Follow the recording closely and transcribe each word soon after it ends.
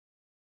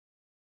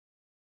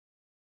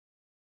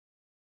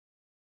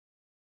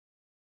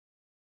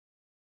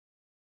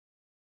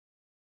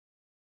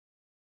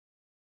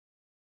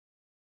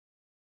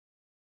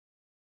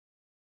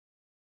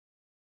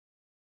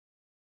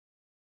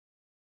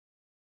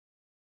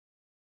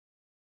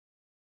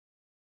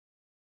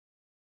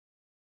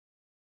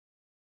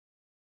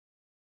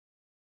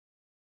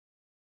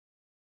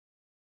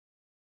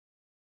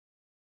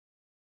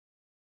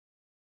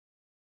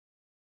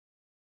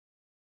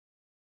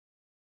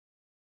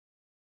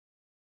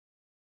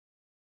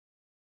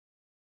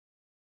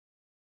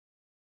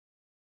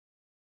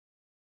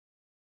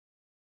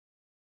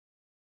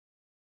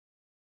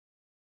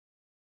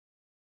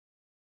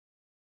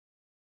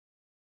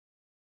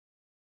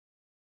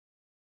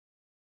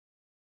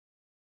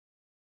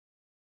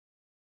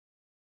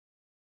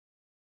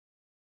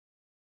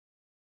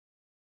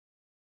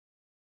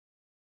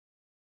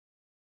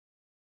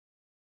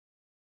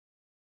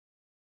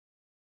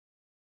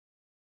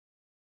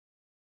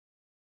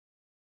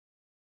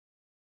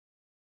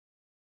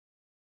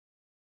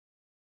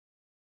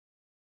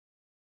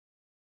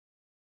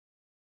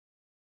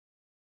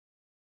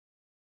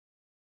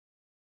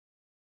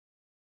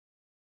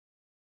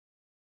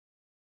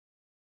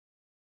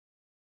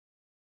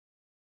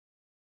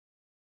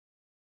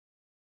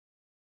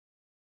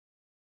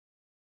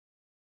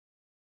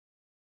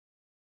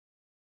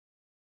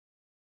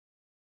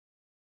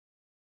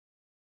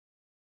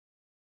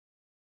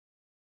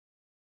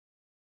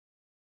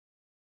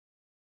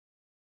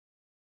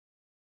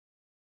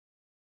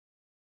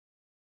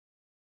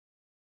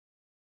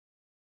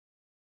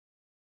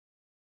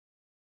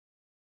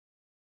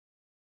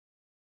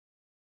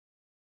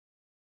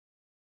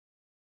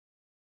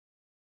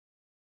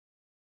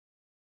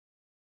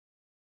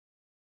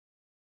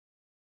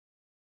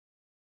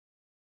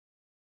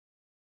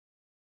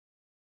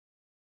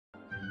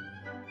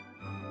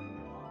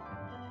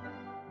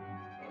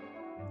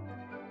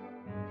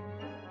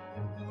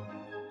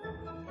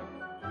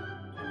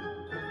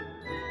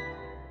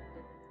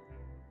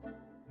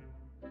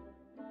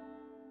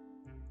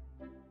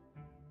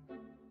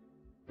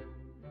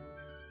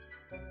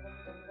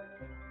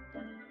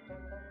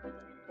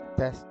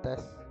Tes, tes.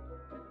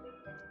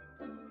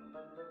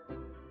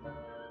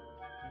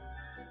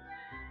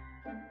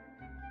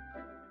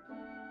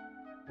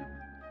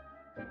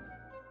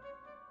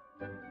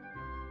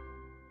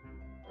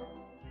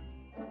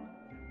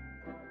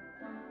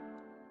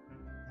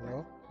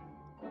 Halo?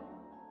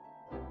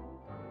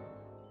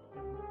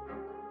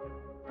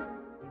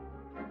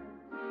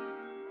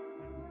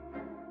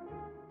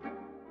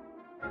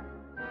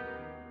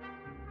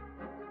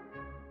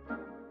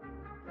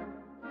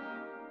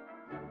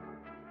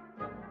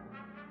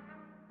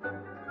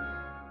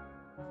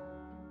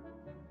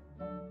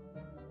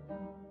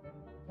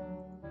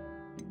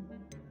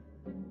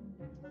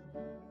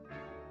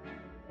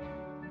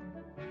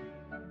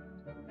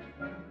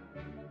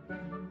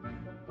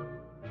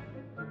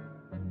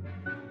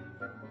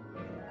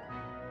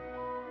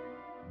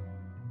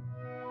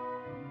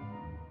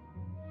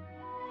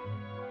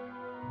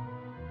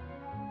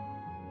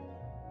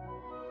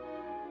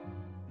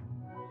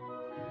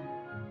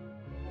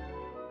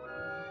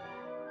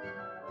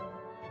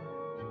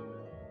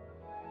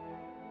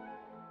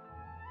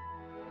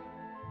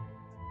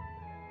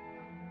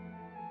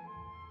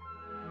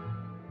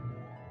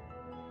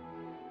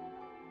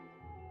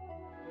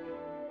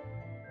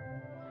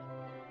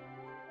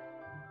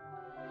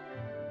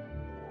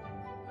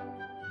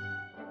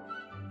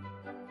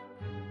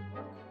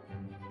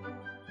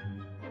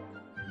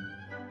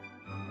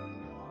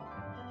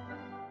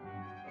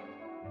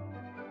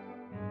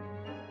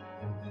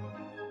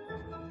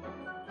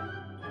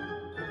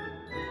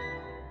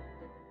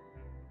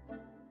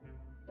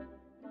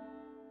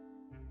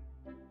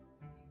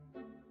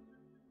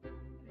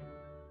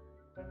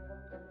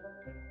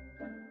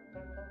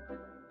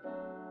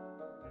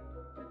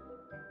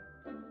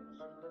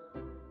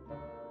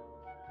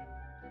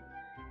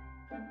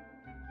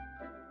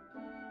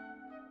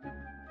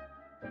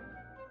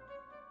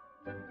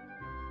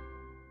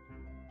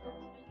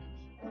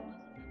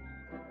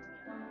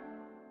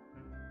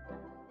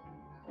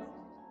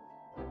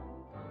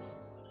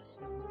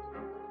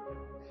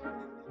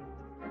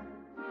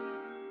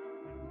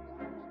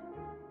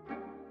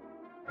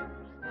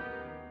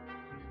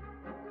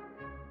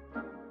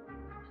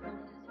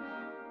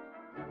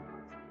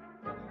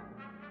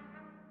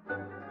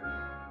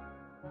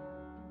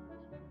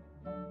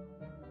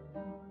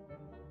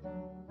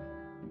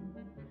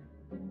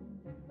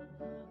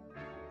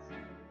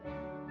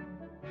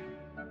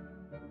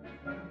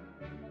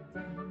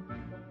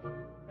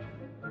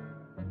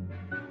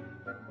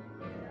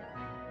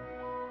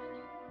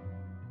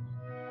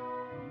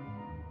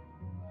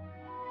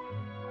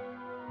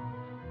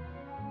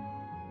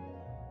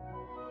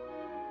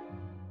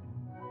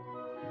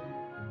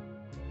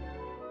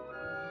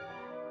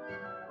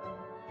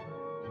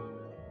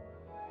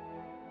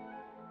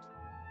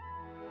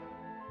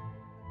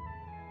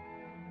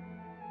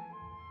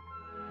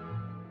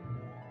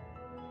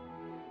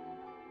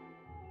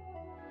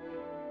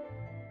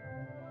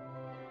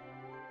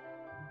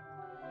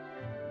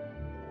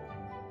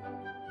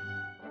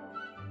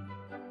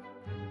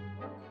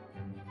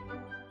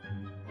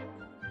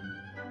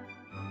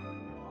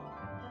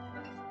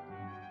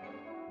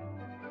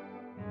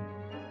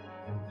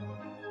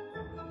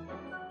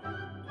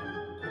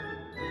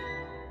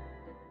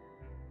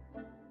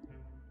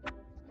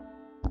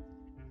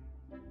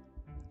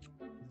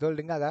 Betul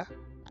dengar tak?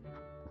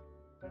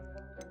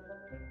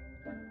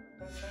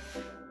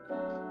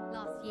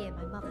 Last year,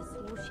 my mother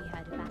swore she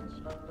heard a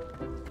banshee.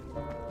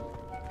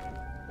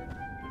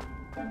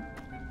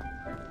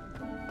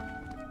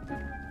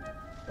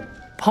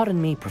 Pardon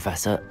me,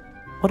 Professor.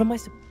 What am I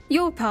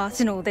Your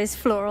part in all this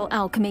floral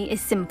alchemy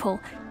is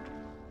simple.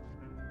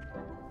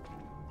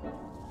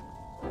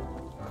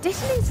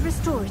 Ditally's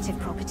restorative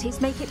properties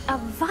make it a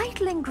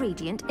vital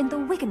ingredient in the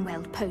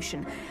Wiggenweld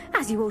potion,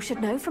 as you all should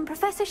know from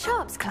Professor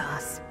Sharp's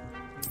class.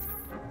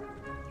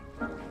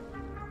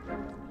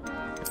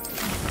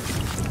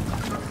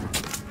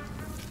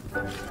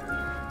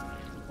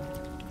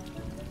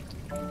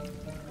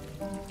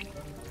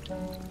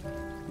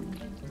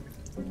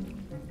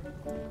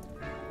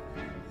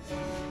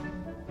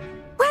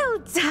 Well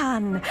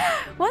done!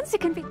 Once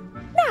it can be...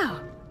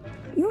 Now,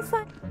 you'll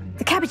find...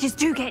 The cabbages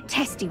do get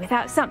testy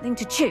without something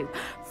to chew.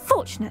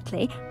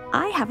 Fortunately,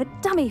 I have a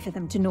dummy for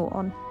them to gnaw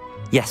on.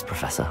 Yes,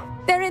 Professor.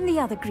 They're in the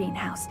other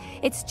greenhouse.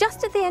 It's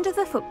just at the end of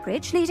the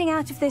footbridge leading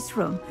out of this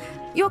room.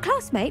 Your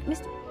classmate,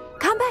 Mr...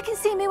 Come back and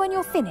see me when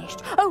you're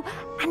finished. Oh,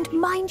 and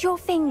mind your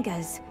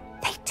fingers.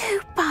 They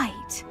do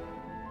bite.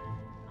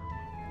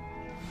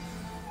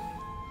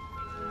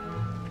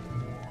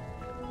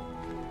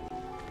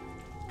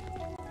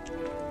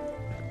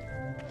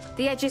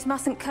 The edges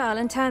mustn't curl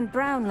and turn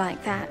brown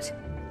like that.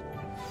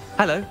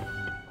 Hello.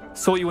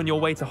 Saw you on your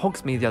way to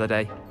Hogsmeade the other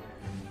day.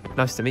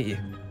 Nice to meet you.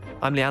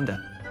 I'm Leander.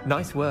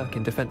 Nice work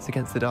in Defense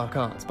Against the Dark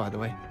Arts, by the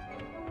way.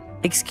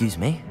 Excuse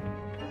me?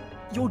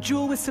 Your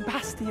duel with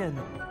Sebastian.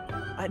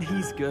 And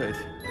he's good.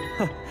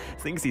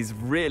 Thinks he's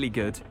really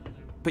good.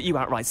 But you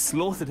outright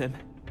slaughtered him.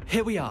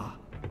 Here we are.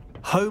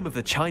 Home of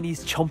the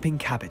Chinese chomping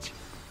cabbage.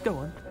 Go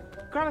on.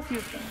 Grab a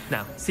few.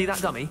 Now, see that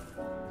dummy?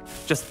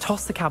 Just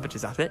toss the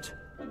cabbages at it,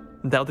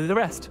 and they'll do the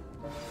rest.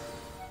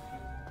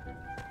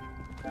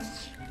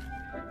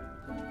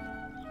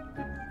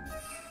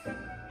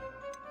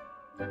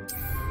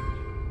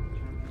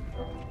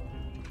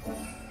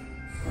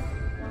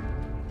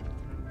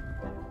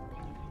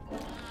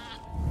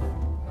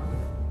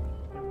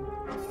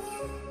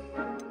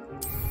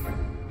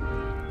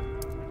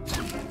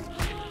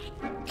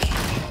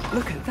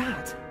 Look at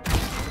that!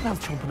 They'll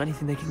chomp on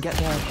anything they can get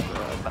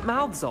their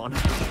mouths on.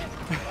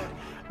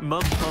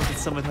 Mum planted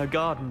some in her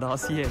garden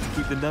last year to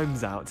keep the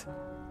gnomes out.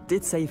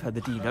 Did save her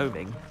the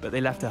de-gnoming, but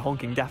they left her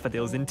honking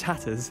daffodils in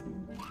tatters.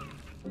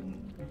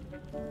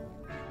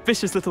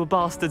 Vicious little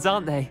bastards,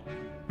 aren't they?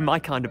 My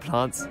kind of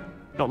plants.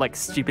 Not like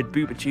stupid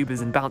booba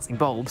tubers and bouncing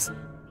bulbs.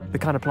 The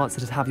kind of plants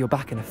that'd have your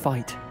back in a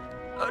fight.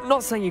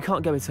 Not saying you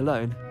can't go it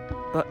alone,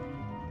 but,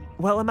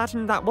 well,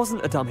 imagine that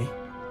wasn't a dummy.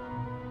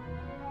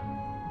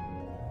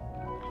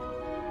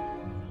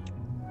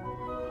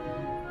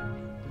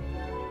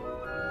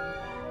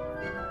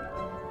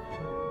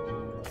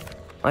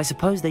 I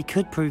suppose they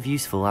could prove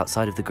useful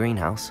outside of the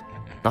greenhouse.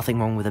 Nothing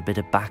wrong with a bit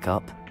of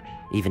backup,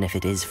 even if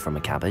it is from a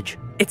cabbage.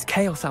 It's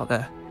chaos out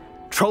there.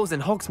 Trolls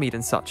in Hogsmeade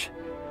and such.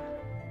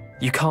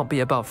 You can't be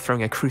above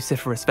throwing a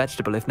cruciferous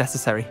vegetable if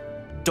necessary.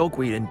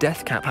 Dogweed and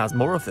deathcap has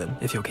more of them,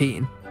 if you're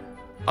keen.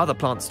 Other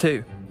plants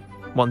too.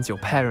 Ones your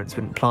parents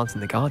wouldn't plant in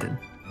the garden.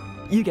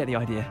 You get the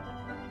idea.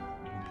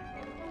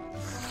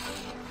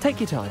 Take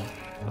your time.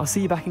 I'll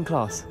see you back in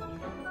class.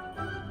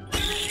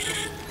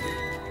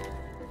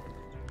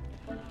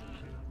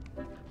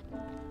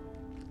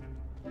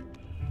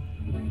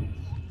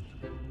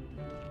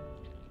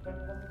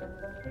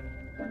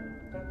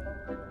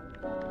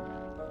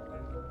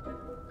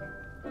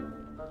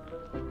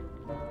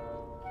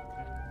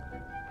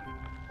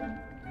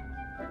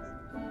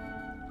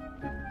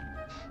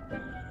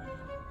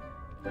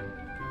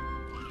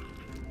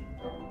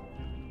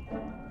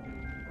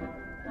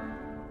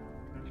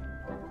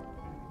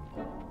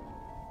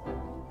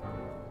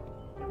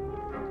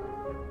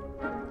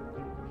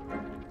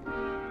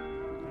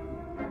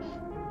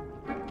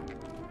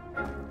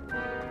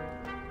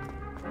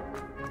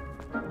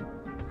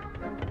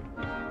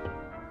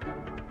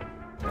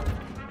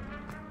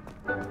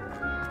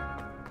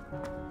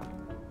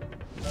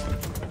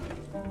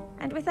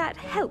 And with that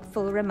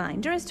helpful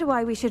reminder as to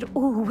why we should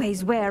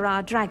always wear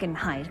our dragon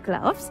hide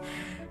gloves.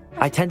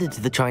 I tended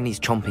to the Chinese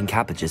chomping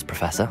cabbages,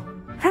 Professor.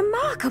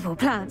 Remarkable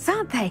plants,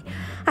 aren't they?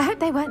 I hope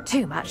they weren't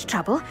too much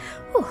trouble.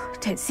 Oh,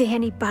 don't see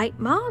any bite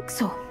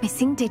marks or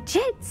missing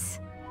digits.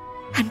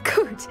 And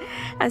good,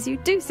 as you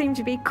do seem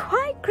to be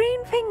quite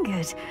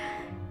green-fingered.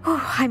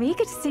 Oh, I'm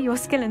eager to see your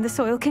skill in the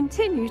soil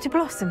continue to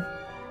blossom.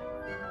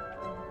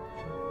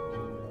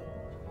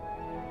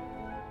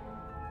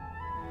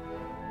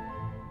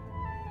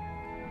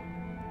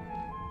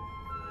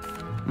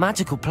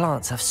 Magical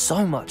plants have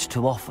so much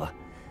to offer.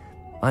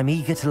 I'm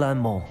eager to learn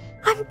more.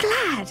 I'm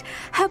glad.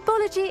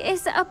 Herbology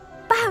is a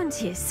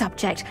bounteous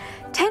subject.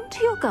 Tend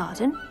to your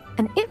garden,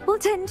 and it will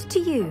tend to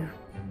you.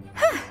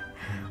 Huh.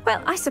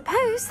 Well, I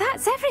suppose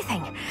that's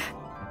everything.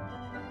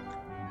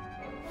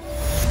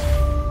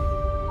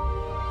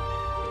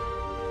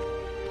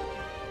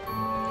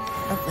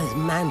 Hope those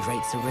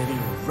mandrakes are really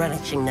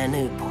relishing their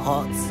new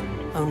pots.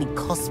 Only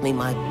cost me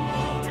my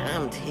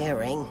damned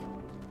hearing.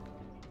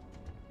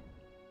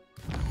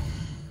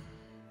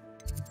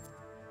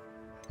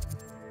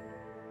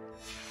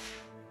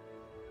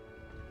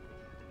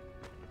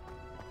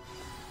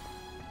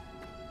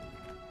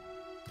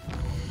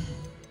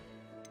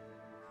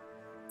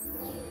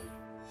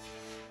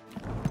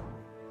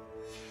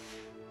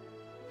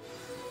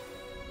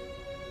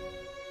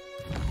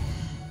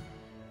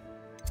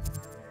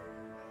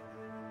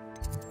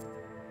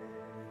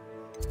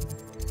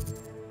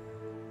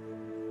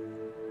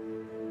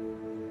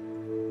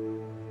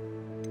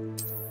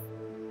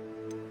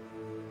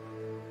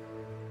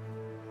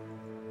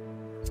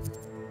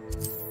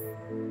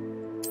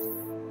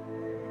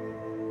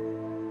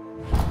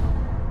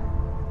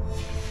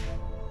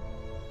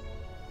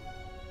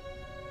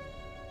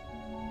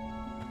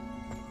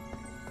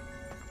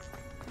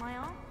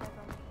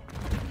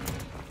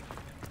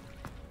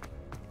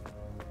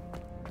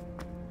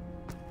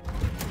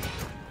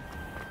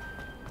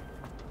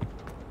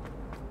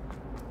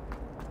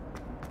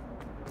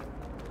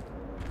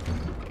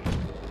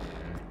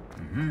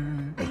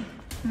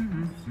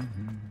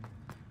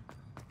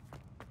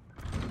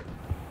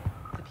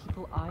 The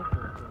people I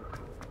brought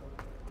in.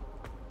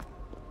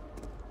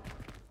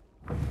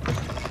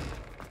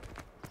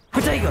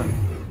 Potato!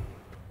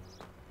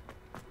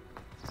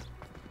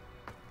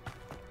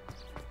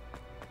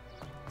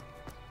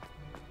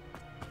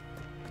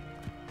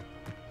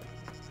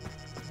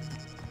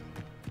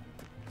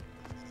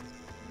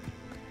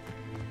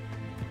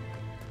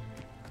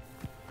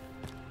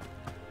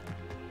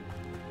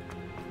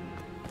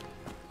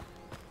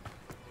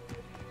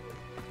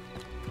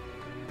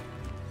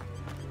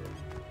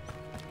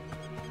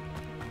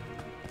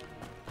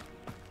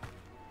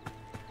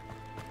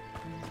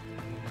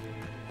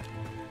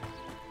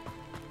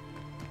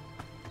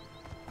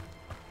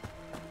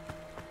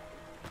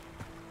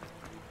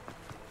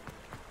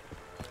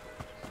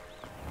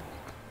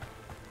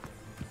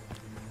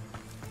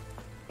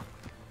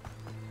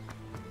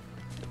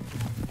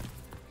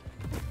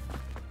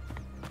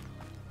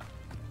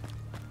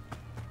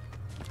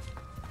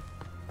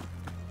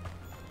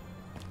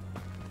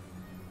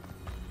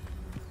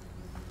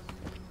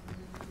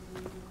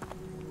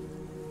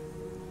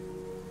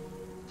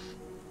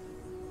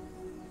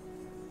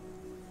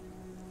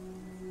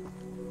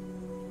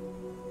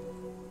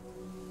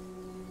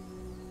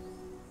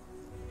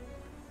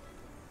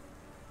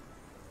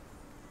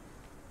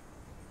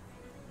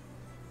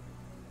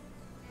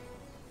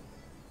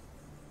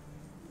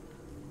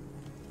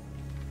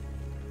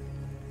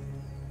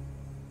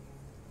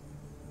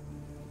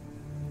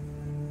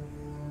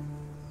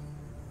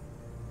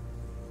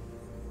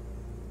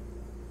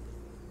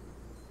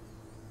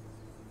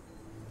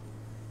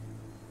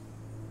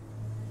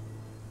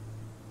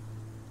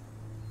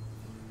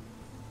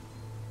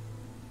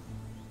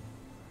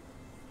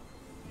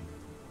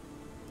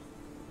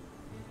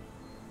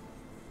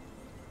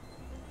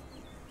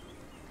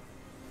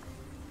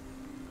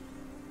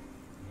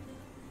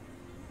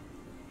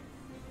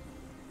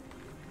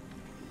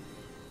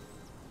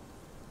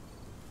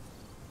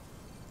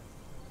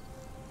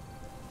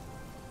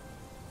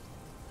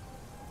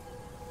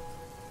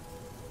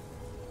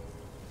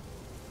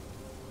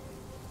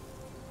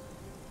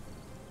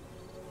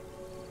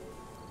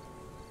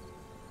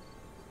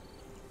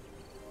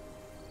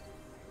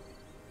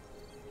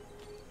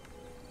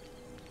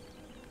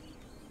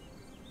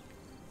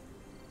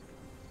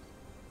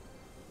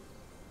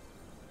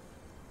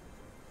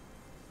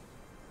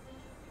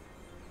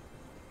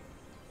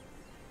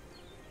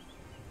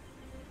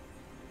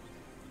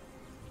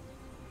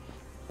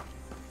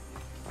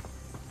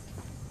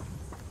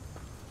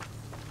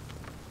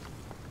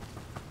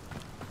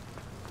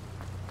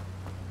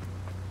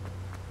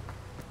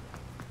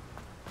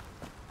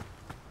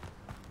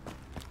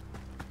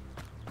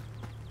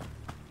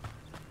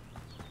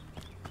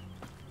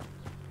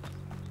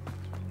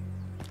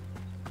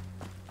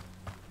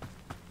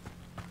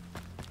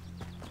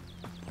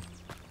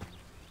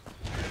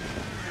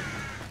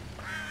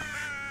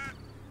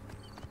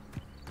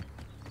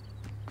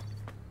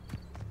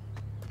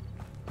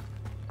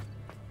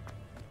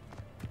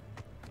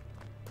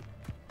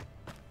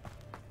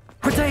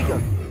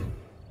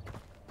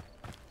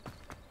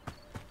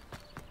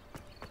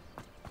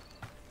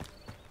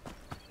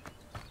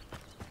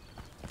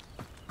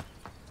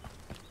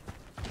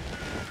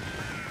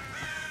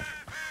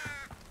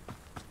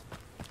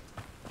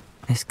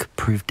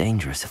 prove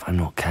dangerous if I'm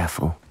not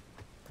careful.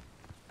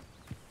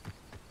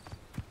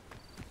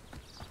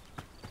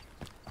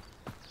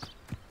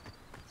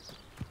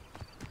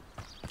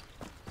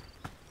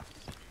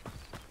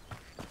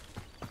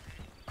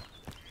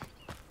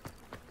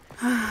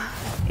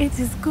 It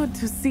is good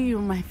to see you,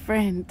 my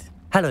friend.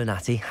 Hello,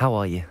 Natty. How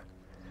are you?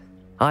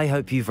 I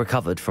hope you've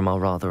recovered from our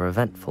rather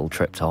eventful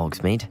trip to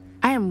Hogsmeade.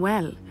 I am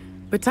well,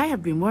 but I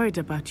have been worried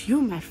about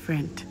you, my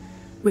friend.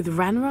 With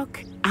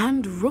Ranrock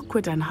and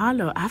Rookwood and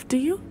Harlow after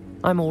you?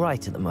 I'm all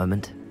right at the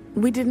moment.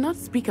 We did not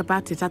speak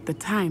about it at the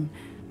time,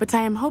 but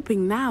I am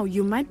hoping now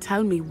you might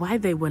tell me why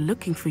they were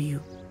looking for you.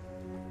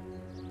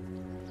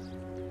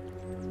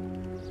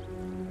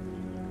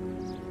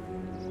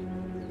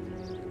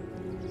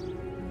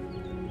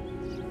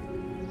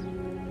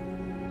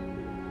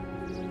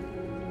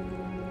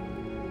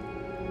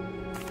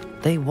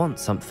 They want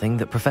something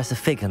that Professor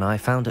Fig and I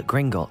found at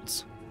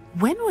Gringotts.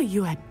 When were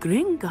you at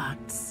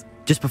Gringotts?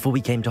 Just before we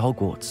came to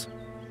Hogwarts.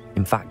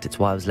 In fact, it's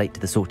why I was late to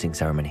the sorting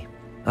ceremony.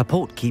 A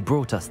portkey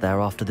brought us there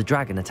after the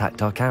dragon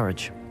attacked our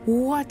carriage.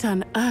 What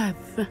on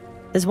earth?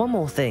 There's one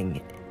more thing.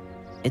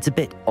 It's a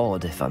bit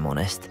odd, if I'm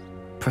honest.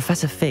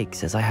 Professor Fig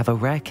says I have a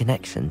rare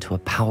connection to a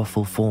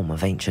powerful form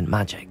of ancient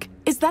magic.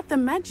 Is that the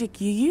magic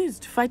you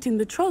used fighting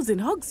the trolls in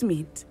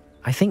Hogsmeade?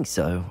 I think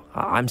so.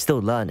 I'm still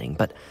learning,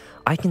 but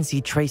I can see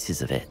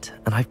traces of it,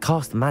 and I've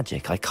cast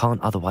magic I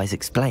can't otherwise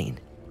explain.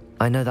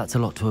 I know that's a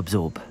lot to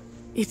absorb.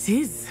 It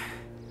is.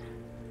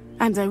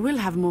 And I will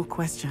have more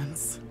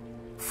questions.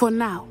 For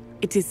now,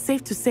 it is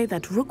safe to say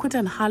that Rookwood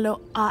and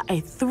Harlow are a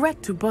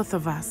threat to both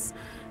of us,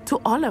 to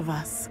all of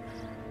us,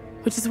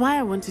 which is why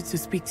I wanted to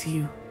speak to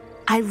you.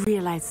 I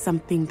realized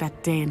something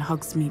that day in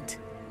Hogsmeade.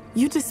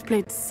 You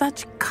displayed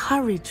such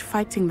courage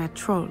fighting that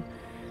troll,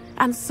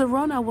 and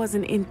Serona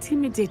wasn't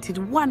intimidated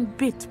one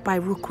bit by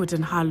Rookwood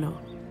and Harlow.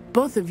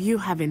 Both of you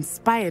have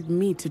inspired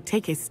me to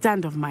take a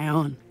stand of my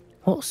own.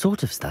 What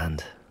sort of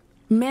stand?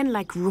 Men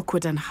like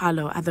Rookwood and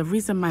Harlow are the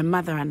reason my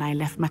mother and I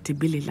left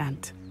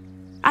Matabeleland.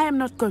 I am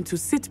not going to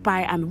sit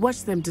by and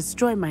watch them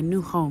destroy my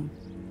new home.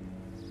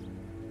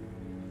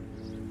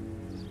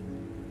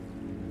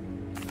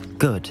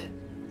 Good.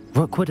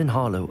 Rookwood and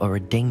Harlow are a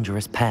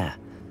dangerous pair.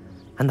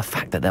 And the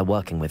fact that they're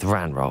working with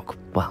Ranrock,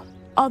 well...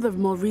 All the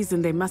more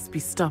reason they must be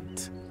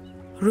stopped.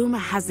 Rumor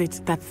has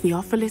it that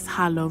Theophilus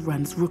Harlow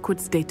runs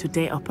Rookwood's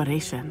day-to-day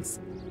operations.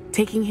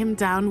 Taking him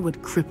down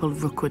would cripple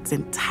Rookwood's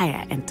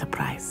entire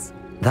enterprise.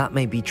 That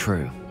may be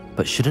true,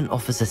 but shouldn't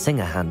Officer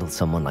Singer handle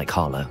someone like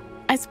Harlow?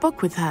 I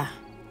spoke with her.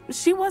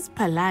 She was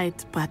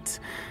polite, but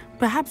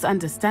perhaps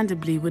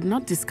understandably would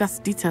not discuss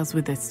details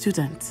with a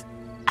student.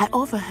 I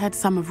overheard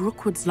some of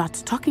Rookwood's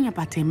lot talking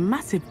about a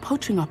massive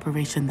poaching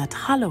operation that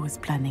Harlow is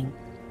planning.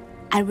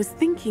 I was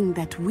thinking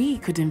that we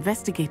could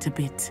investigate a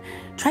bit,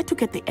 try to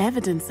get the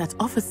evidence that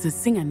Officer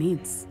Singer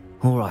needs.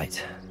 All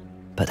right,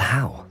 but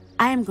how?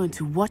 I am going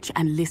to watch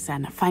and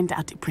listen, find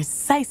out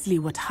precisely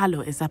what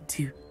Harlow is up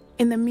to.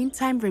 In the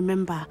meantime,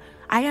 remember,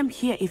 I am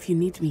here if you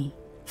need me.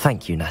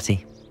 Thank you,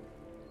 Natty.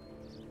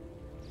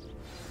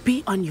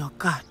 Be on your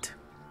guard.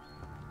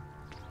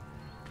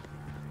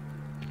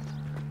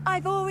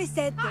 I've always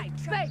said that... I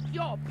beg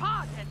your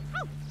pardon!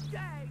 How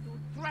dare you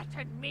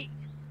threaten me?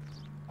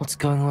 What's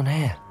going on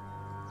here?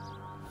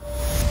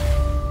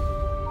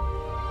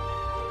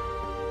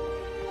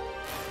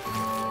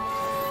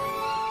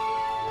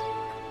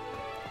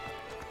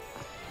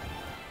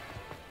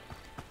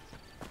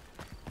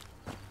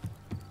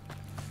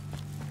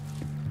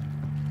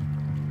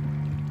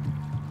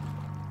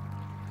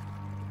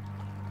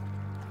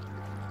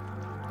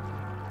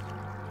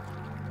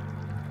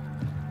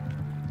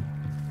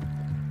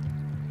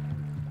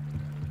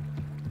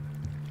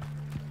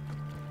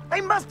 They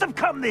must have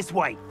come this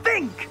way.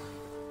 Think!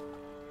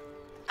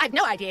 I've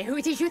no idea who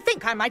it is you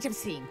think I might have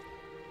seen.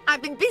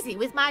 I've been busy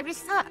with my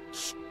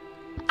research.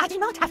 I do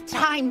not have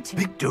time to...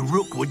 Victor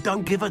Rookwood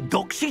don't give a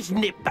doxy's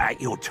nip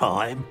back your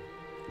time.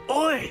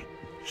 Oi!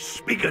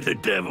 Speak of the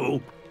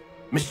devil.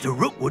 Mr.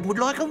 Rookwood would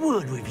like a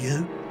word with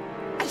you.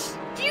 A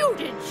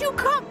student? You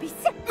can't be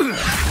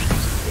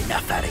serious.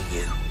 Enough out of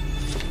you.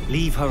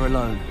 Leave her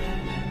alone.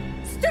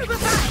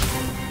 Stupefy!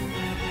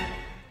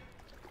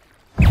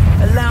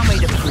 Allow me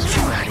to put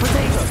you out of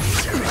here.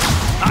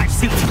 I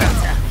see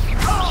better.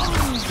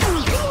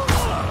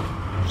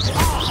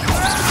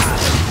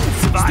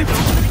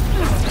 Survival.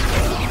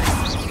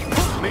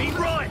 Put me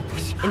right.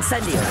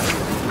 Incendio.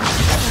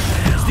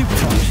 This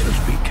has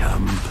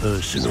become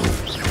personal.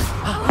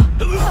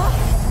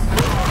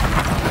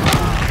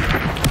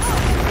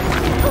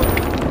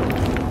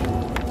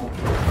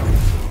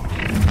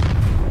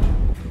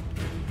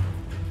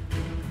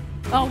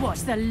 I'll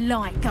watch the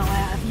light go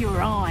out of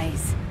your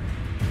eyes.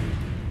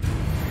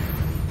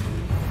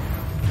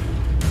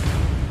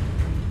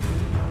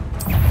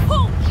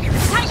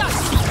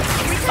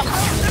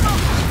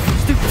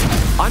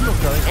 I'm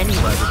not going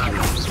anywhere with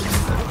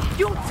you.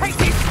 You'll take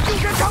this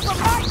student off of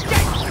my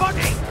dead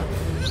body!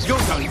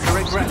 You're going to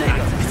regret that.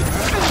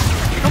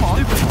 Come on,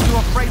 you're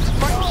afraid to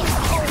fight.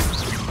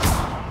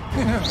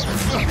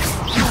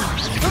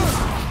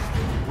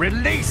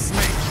 Release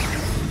me!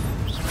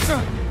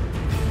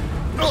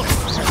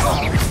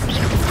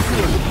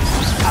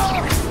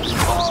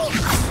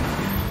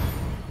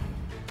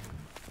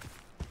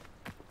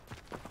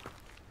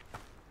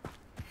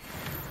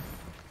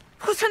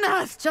 What on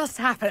earth just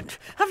happened?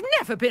 I've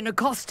never been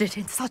accosted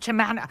in such a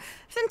manner,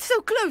 and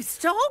so close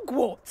to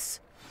Hogwarts.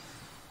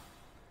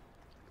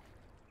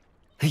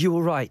 Are you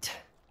all right?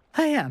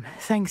 I am,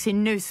 thanks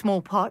in no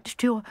small part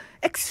to your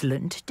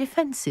excellent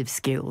defensive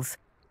skills.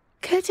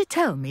 Care to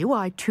tell me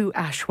why 2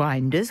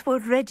 Ashwinders were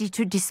ready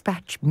to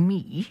dispatch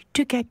me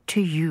to get to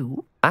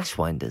you?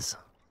 Ashwinders?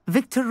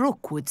 Victor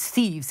Rookwood's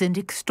thieves and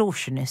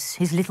extortionists,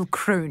 his little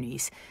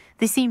cronies.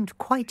 They seemed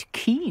quite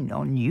keen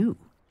on you.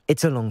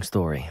 It's a long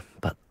story,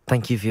 but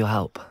thank you for your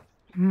help.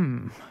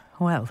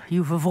 Well,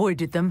 you've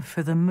avoided them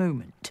for the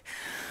moment.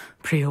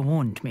 Priya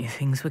warned me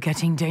things were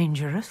getting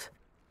dangerous.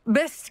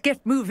 Best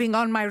get moving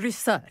on my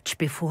research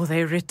before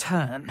they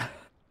return.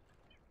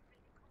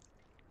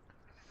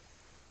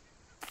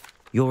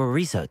 You're a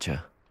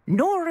researcher?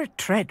 Nora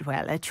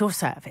Treadwell at your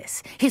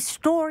service,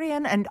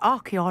 historian and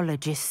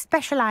archaeologist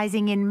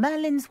specializing in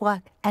Merlin's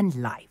work and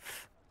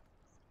life.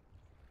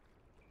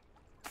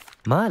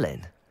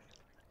 Merlin?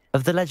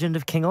 Of the legend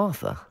of King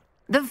Arthur?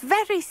 The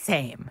very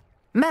same.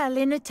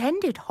 Merlin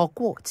attended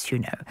Hogwarts, you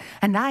know,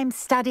 and I'm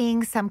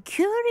studying some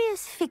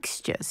curious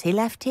fixtures he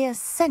left here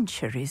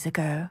centuries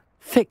ago.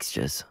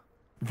 Fixtures?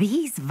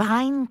 These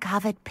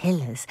vine-covered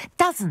pillars,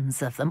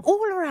 dozens of them,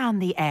 all around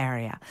the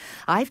area.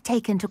 I've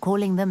taken to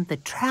calling them the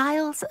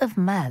Trials of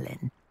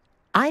Merlin.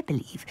 I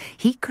believe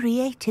he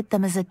created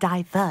them as a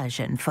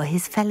diversion for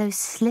his fellow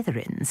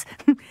Slytherins.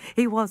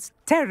 He was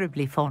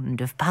terribly fond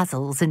of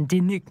puzzles and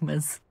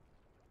enigmas.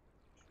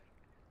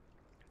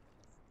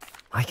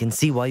 I can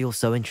see why you're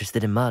so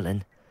interested in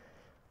Merlin.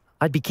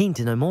 I'd be keen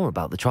to know more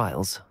about the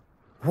trials.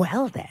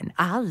 Well then,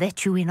 I'll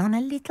let you in on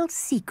a little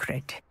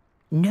secret.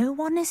 No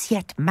one has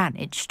yet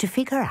managed to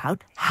figure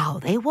out how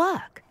they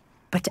work.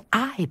 But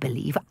I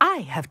believe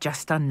I have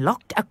just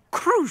unlocked a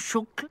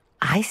crucial clue.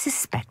 I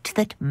suspect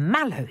that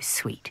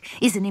Mallowsweet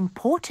is an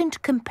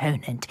important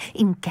component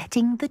in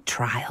getting the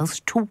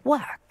trials to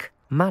work.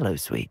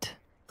 Mallowsweet?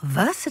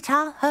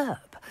 Versatile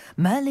herb.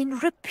 Merlin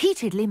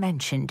repeatedly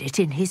mentioned it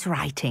in his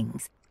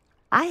writings.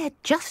 I had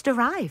just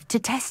arrived to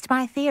test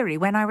my theory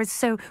when I was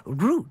so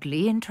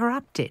rudely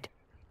interrupted.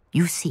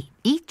 You see,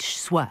 each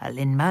swirl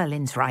in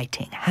Merlin's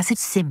writing has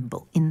its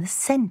symbol in the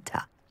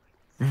centre.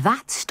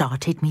 That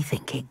started me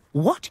thinking,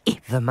 what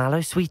if... The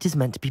Mallowsweet is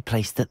meant to be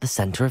placed at the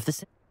centre of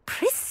the...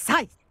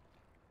 Precise!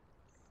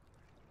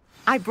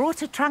 I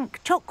brought a trunk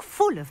chock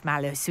full of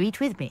Mallowsweet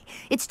with me.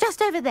 It's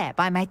just over there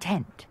by my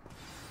tent.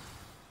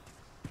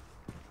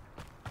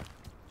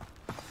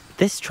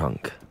 This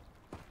trunk?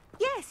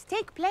 Yes,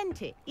 take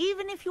plenty,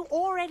 even if you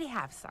already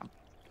have some.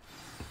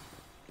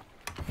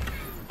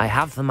 I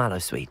have the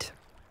Mallowsweet.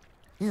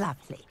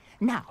 Lovely.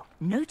 Now,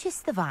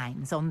 notice the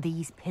vines on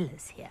these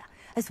pillars here,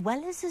 as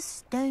well as a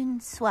stone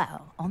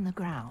swell on the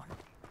ground.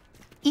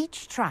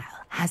 Each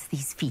trial has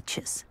these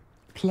features.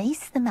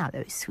 Place the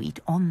Mallowsweet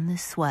on the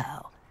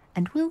swell,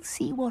 and we'll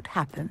see what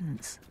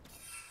happens.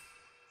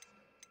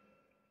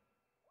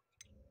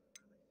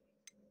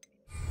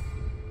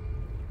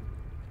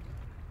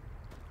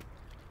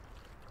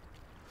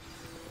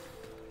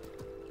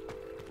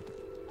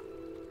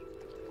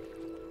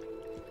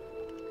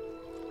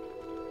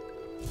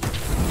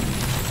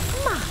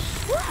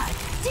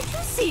 Did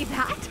you see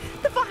that?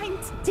 The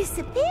vines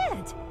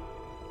disappeared.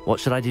 What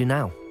should I do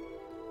now?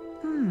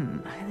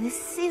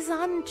 This is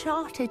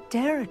uncharted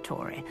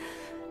territory.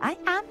 I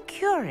am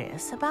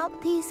curious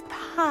about these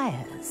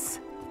pyres.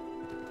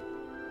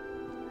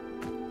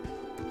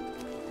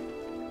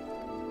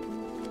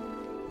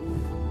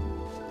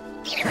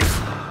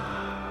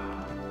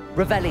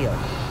 Revelio.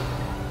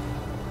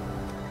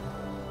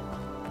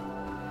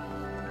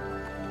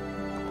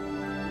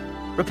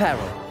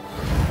 Reparo.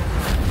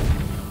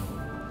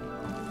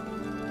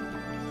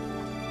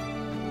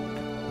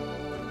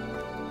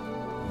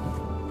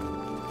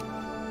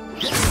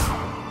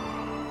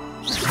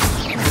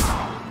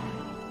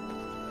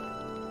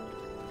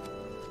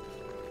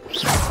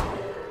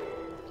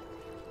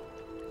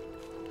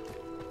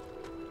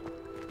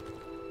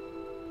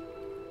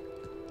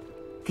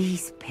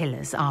 These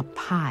pillars are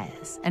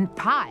pyres, and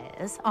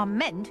pyres are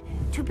meant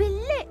to be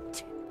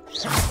lit.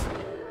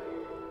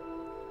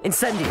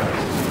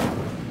 Incendio.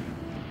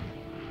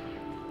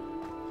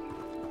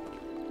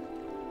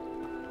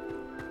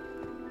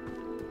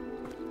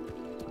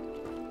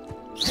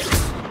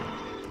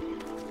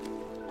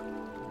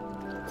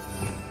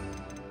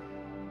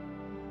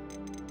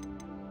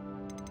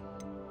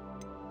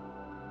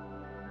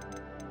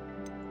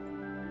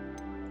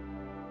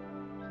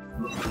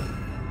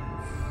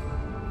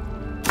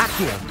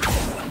 Accio.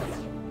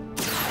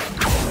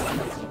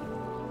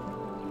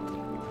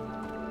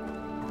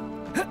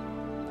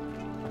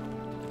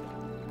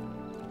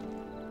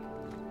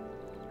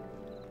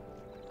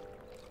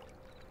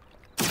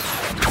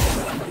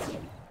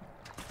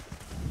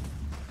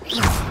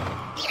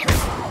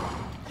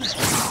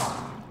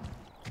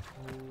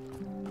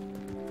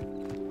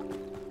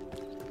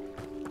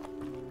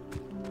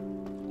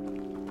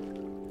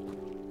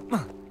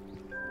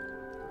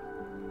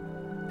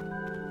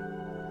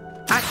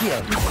 Here,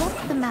 we've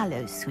got the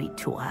mallow sweet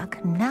to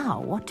work.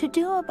 Now, what to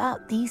do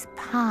about these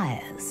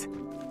pyres?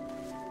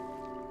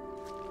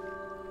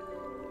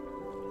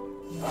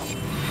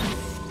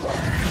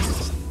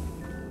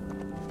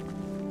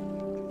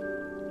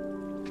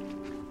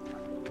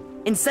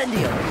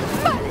 Incendio!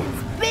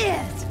 Merlin's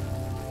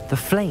beard! The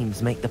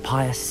flames make the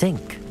pyre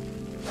sink.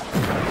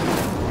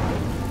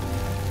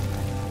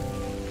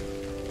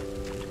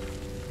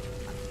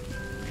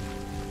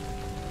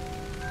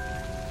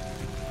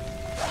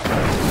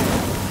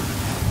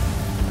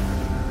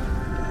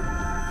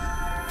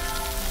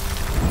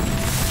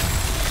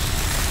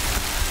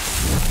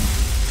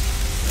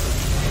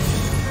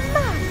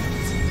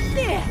 Merlin's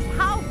beard!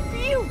 How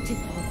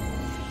beautiful!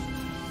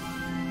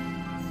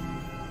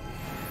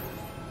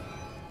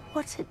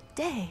 What a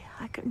day!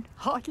 I can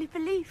hardly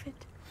believe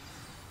it.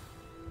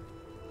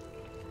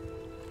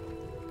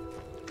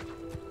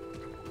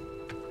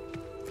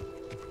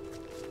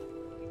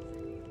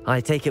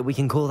 I take it we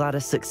can call that a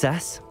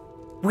success?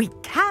 We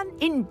can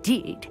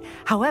indeed.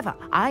 However,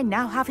 I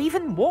now have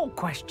even more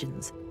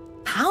questions.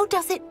 How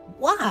does it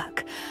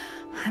work?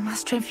 I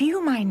must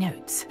review my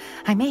notes.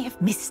 I may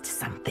have missed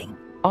something.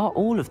 Are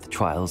all of the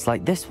trials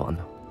like this one?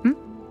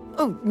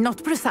 Oh,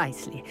 not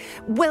precisely.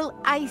 Well,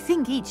 I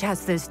think each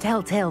has those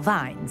telltale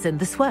vines and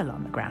the swirl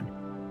on the ground.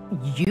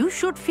 You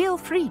should feel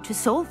free to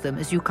solve them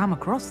as you come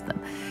across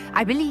them.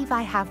 I believe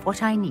I have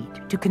what I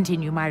need to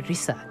continue my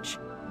research.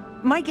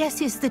 My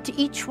guess is that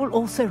each will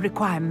also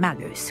require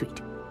mallow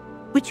sweet,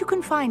 which you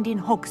can find in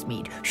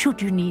Hogsmeade should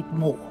you need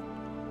more.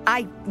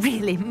 I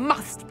really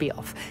must be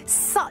off.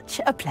 Such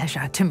a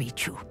pleasure to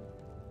meet you.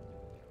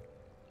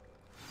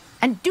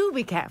 And do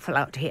be careful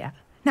out here.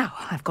 Now,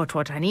 I've got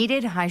what I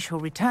needed. I shall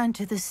return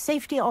to the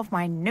safety of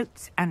my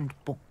notes and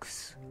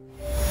books.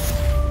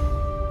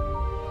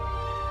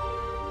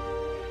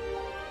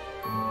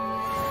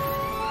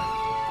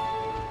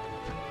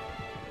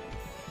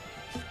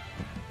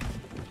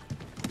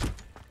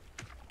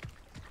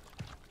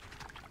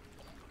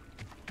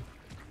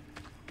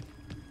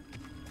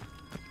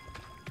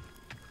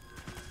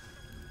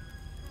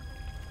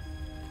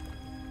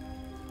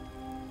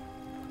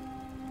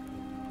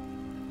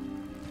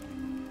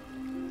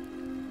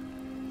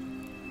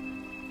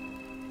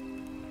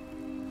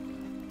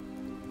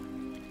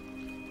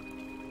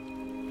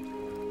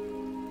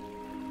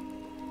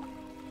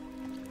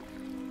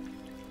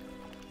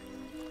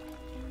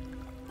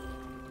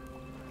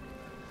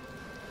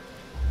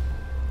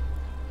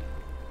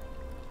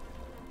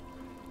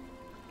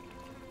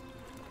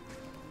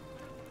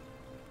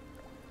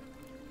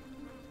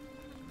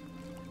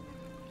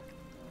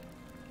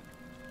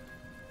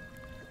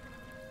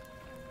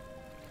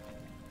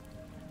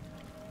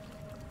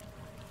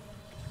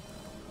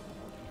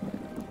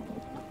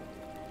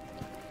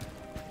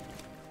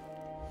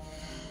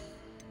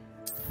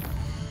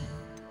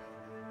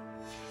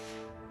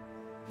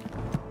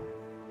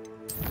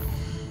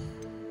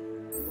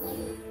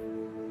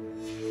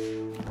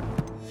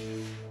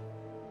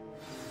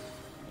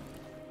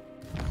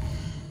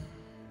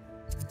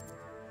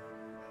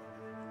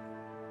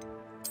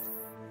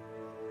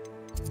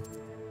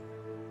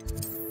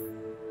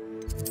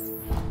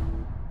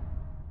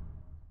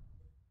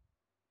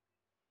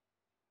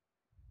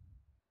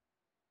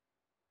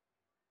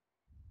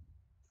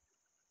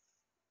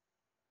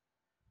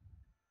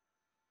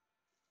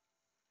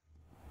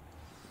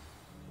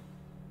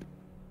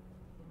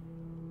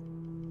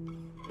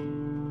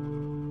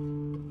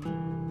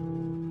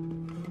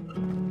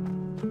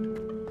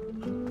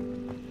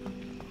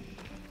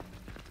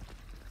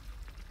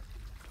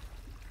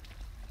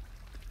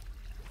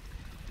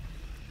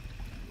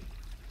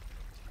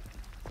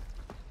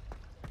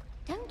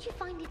 Don't you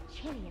find it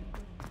chilly in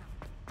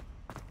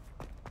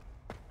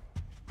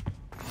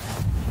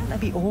Can there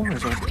be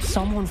Aurors or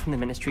someone from the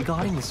Ministry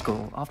guarding the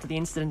school after the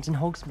incident in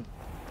Hogsmeade?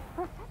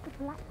 Professor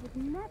Black would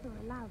never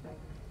allow this.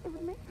 It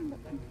would make him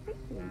look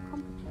completely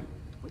incompetent,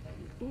 which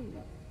he is.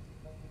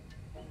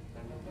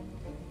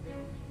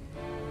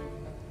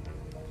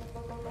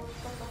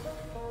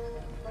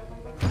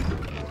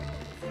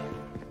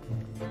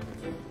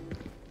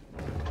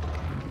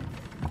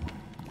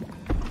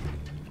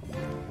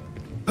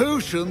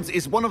 Potions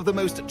is one of the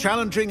most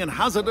challenging and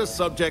hazardous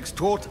subjects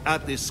taught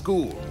at this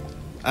school.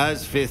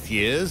 As fifth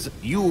years,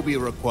 you will be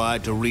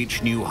required to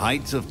reach new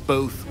heights of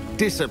both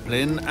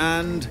discipline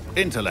and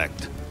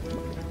intellect.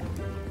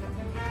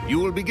 You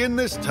will begin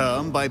this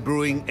term by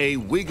brewing a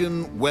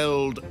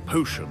Wigan-Weld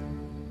potion.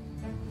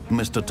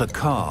 Mr.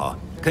 Takar,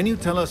 can you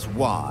tell us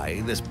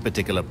why this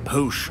particular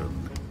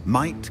potion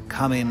might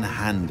come in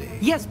handy?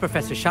 Yes,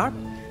 Professor Sharp.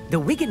 The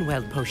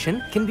Wigan-Weld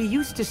potion can be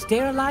used to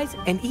sterilize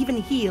and even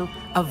heal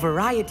a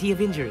variety of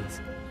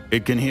injuries.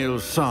 It can heal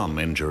some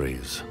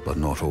injuries, but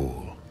not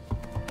all.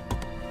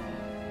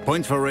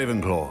 Points for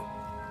Ravenclaw.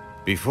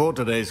 Before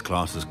today's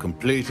class is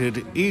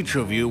completed, each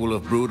of you will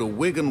have brewed a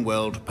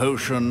Wigan-Weld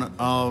potion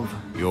of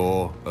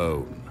your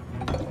own.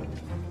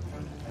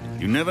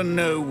 You never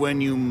know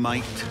when you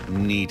might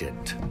need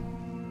it.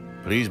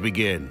 Please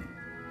begin.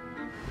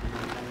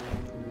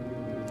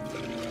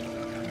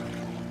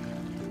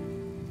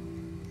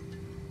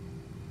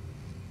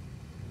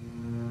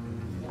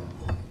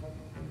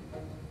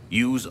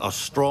 Use a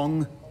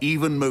strong,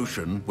 even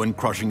motion when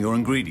crushing your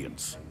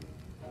ingredients.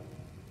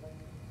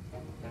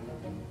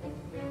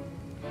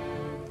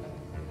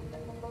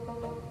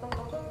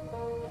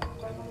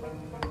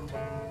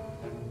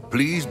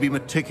 Please be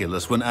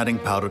meticulous when adding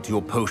powder to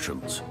your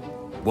potions.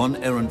 One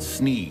errant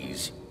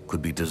sneeze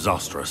could be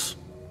disastrous.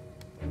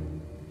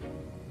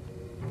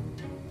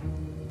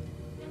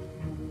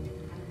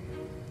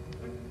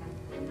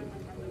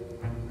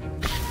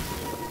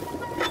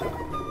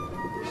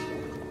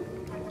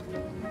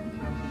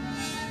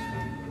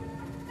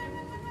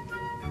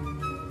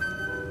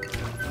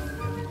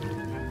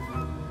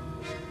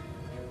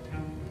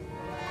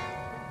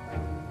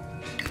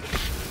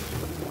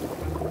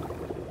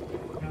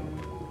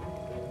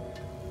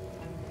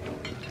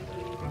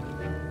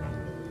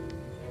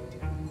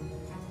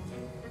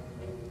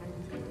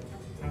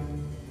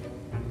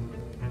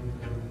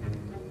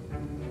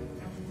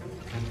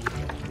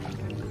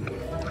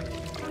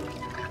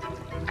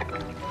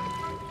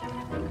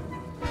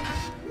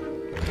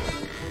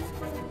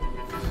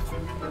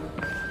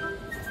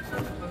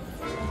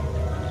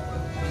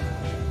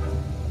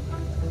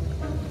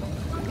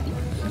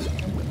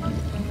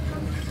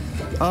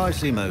 I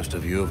see most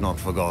of you have not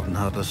forgotten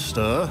how to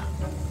stir.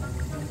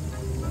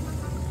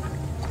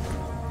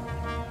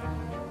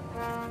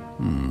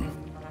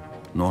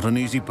 Not an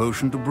easy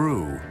potion to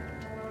brew.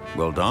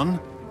 Well done.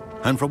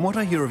 And from what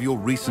I hear of your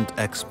recent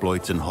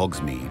exploits in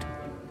Hogsmeade,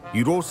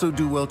 you'd also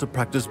do well to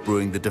practice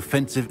brewing the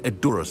defensive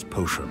Edurus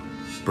potion.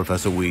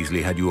 Professor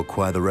Weasley had you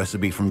acquire the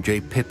recipe from J.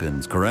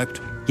 Pippin's,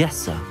 correct? Yes,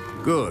 sir.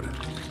 Good.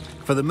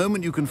 For the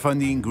moment, you can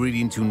find the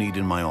ingredients you need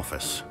in my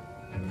office.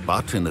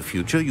 But in the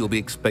future, you'll be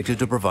expected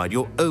to provide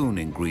your own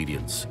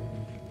ingredients.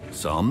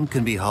 Some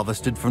can be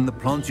harvested from the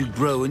plants you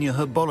grow in your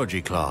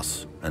herbology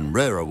class, and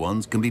rarer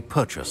ones can be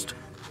purchased.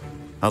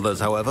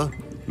 Others, however,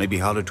 may be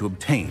harder to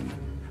obtain,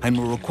 and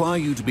will require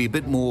you to be a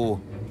bit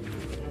more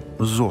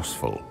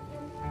resourceful.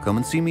 Come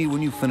and see me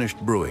when you've finished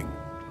brewing,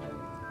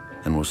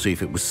 and we'll see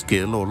if it was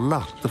skill or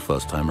luck the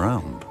first time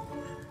round.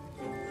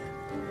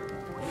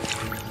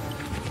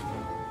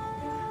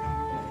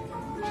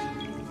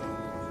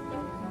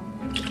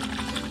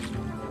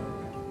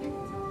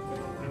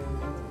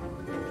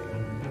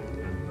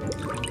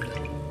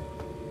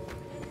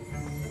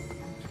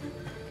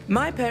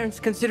 My parents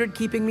considered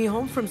keeping me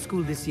home from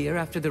school this year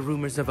after the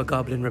rumors of a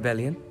goblin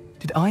rebellion.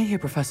 Did I hear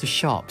Professor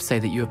Sharp say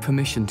that you have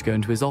permission to go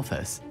into his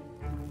office?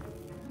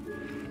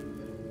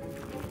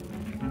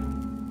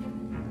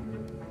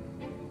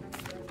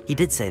 He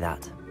did say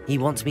that. He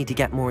wants me to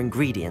get more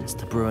ingredients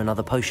to brew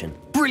another potion.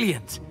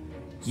 Brilliant!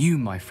 You,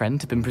 my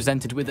friend, have been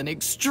presented with an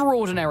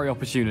extraordinary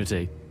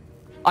opportunity.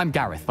 I'm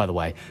Gareth, by the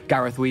way.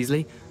 Gareth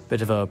Weasley.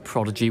 Bit of a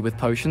prodigy with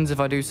potions, if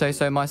I do say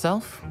so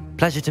myself.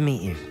 Pleasure to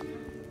meet you.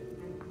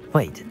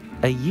 Wait,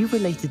 are you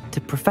related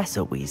to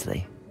Professor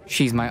Weasley?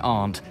 She's my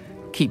aunt.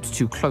 Keeps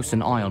too close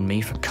an eye on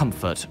me for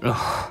comfort.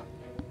 Ugh.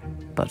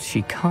 But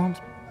she can't...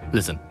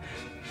 Listen,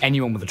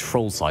 anyone with a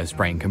troll-sized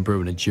brain can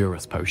brew an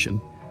Edurus potion.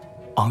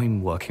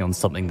 I'm working on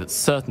something that's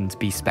certain to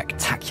be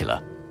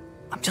spectacular.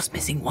 I'm just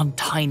missing one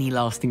tiny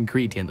last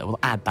ingredient that will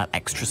add that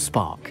extra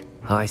spark.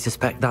 I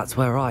suspect that's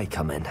where I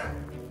come in.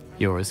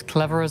 You're as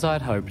clever as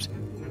I'd hoped.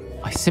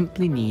 I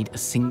simply need a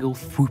single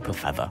Fwooper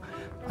feather.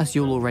 As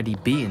you'll already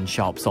be in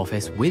Sharp's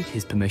office with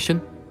his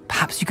permission,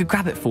 perhaps you could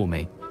grab it for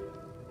me.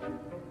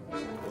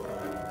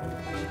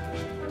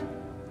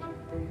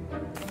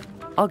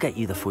 I'll get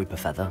you the Fwooper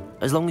feather,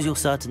 as long as you're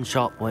certain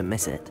Sharp won't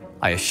miss it.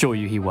 I assure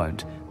you he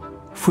won't.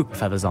 Fwooper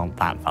feathers aren't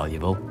that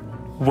valuable.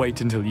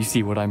 Wait until you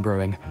see what I'm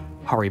brewing.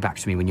 Hurry back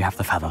to me when you have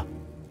the feather.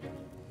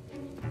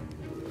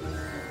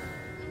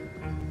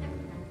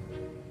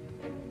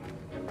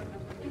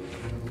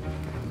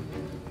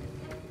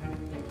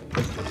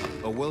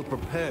 A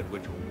well-prepared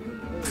witch.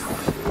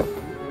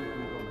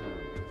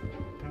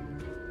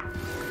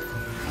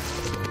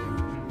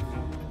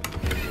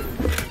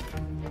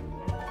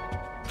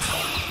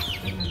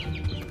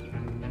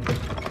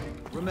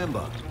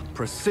 Remember,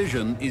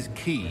 precision is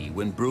key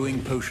when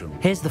brewing potions.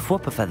 Here's the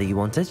Fwooper feather you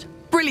wanted.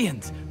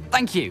 Brilliant!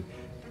 Thank you!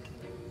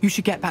 You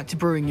should get back to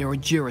brewing your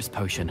Edurus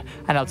potion,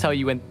 and I'll tell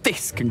you when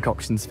this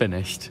concoction's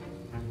finished.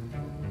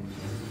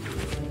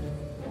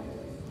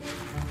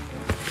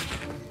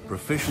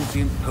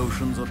 Proficiency in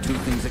potions are two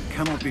things that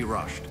cannot be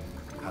rushed.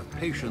 Have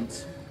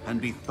patience and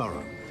be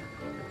thorough.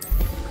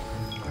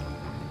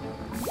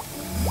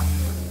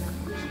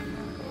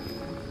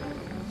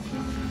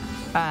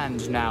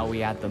 And now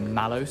we add the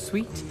mallow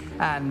sweet,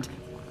 and...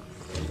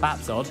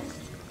 That's odd.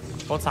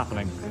 What's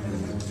happening?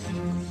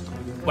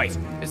 Wait,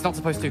 it's not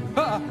supposed to...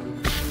 Ah!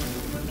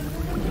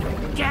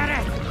 Get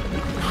it!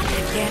 Not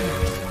again.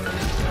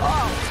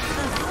 Oh,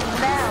 the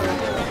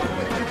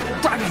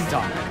smell! Dragon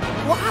Dog!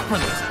 What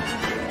happened?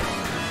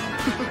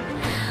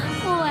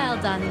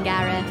 Well done,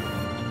 Gareth.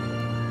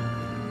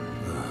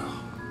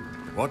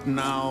 What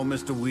now,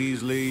 Mr.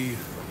 Weasley?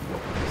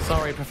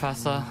 Sorry,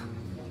 Professor.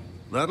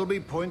 That'll be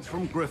points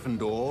from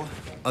Gryffindor.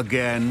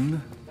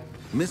 Again.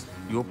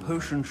 Your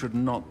potion should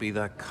not be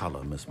that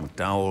color, Miss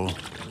McDowell.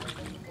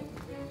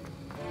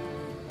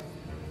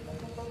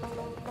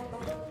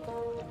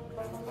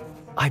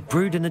 I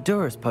brewed an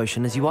Adurus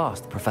potion as you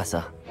asked,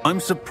 Professor. I'm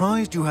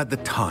surprised you had the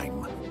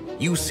time.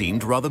 You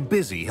seemed rather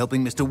busy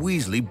helping Mr.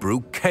 Weasley brew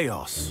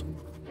chaos.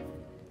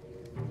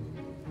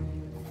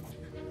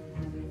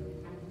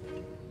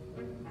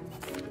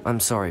 I'm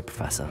sorry,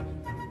 Professor.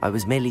 I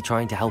was merely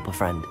trying to help a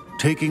friend.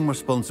 Taking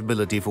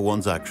responsibility for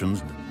one's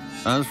actions.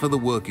 As for the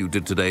work you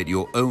did today at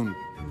your own,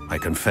 I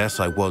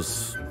confess I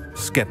was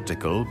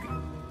skeptical.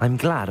 I'm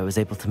glad I was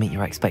able to meet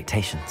your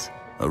expectations.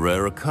 A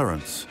rare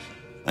occurrence.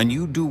 And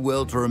you do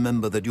well to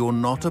remember that you're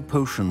not a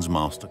potions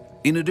master.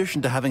 In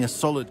addition to having a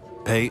solid,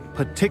 pay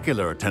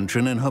particular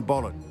attention in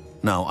herbology.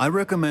 Now, I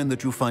recommend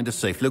that you find a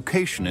safe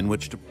location in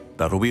which to...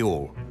 That'll be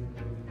all.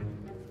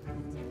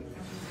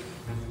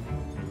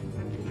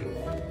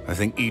 I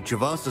think each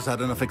of us has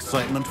had enough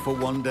excitement for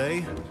one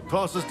day.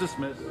 Class is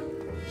dismissed.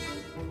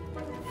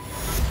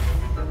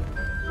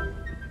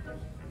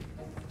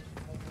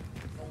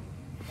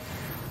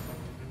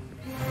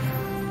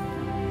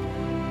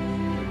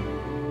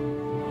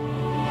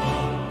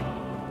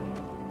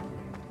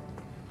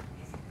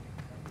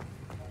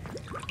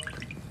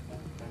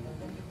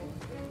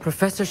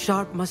 Professor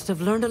Sharp must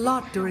have learned a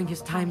lot during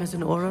his time as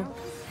an Auror.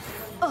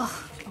 Ugh.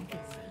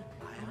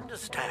 I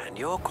understand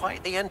you're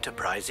quite the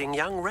enterprising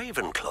young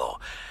Ravenclaw,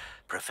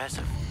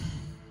 Professor.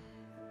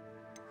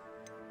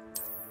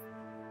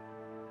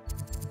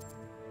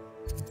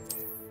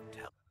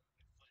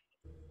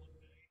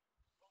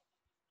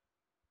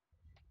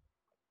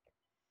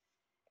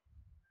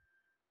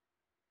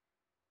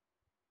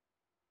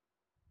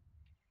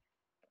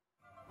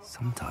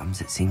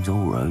 Sometimes it seems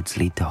all roads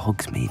lead to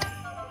Hogsmeade.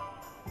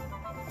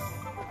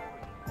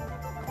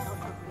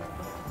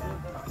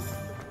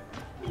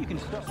 You can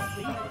stop.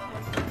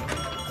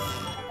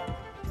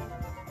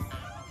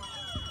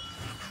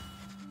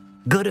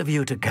 Good of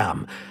you to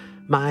come.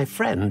 My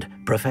friend,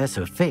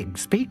 Professor Fig,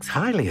 speaks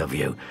highly of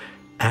you.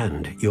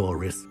 And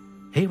your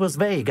He was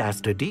vague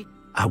as to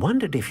I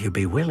wondered if you'd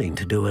be willing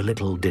to do a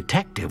little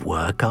detective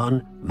work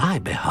on my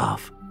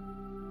behalf.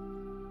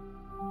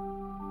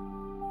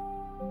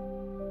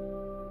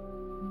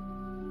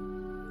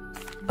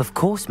 Of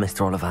course,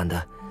 Mr.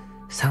 Ollivander.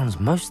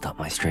 Sounds most up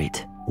my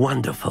street.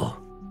 Wonderful.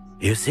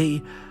 You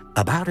see,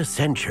 about a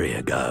century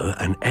ago,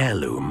 an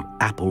heirloom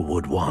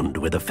applewood wand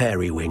with a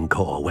fairy wing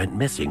core went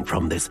missing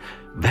from this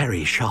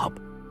very shop.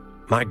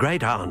 My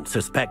great-aunt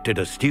suspected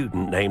a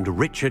student named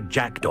Richard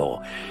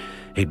Jackdaw.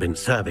 He'd been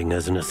serving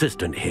as an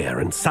assistant here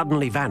and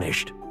suddenly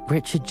vanished.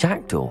 Richard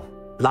Jackdaw?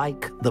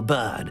 Like the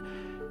bird.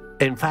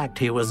 In fact,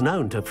 he was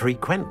known to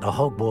frequent the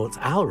Hogwarts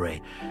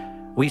Owlery.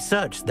 We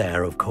searched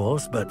there, of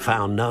course, but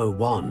found no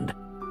wand.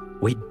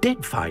 We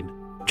did find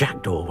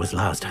Jackdaw was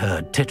last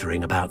heard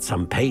tittering about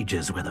some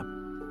pages with him.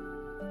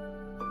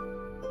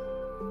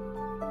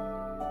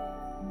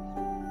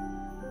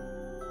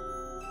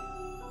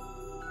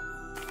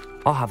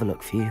 I'll have a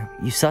look for you.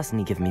 You've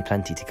certainly given me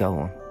plenty to go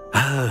on.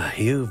 Ah,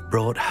 you've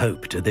brought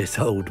hope to this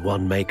old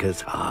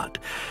wand-maker's heart.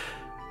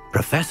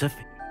 Professor...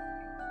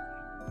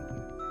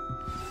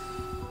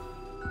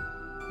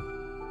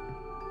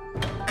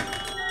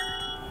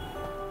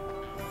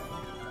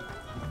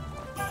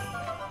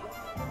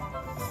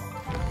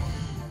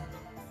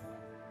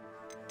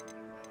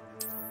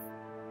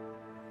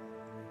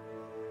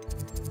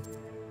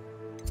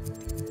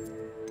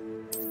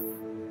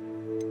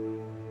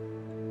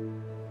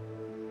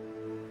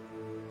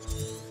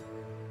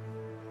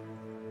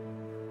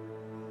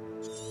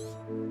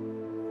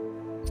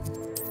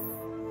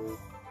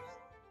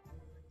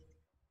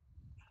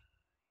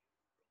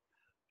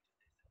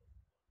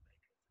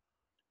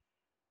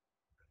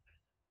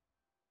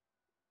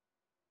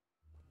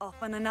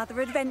 Off on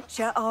another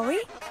adventure, are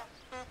we?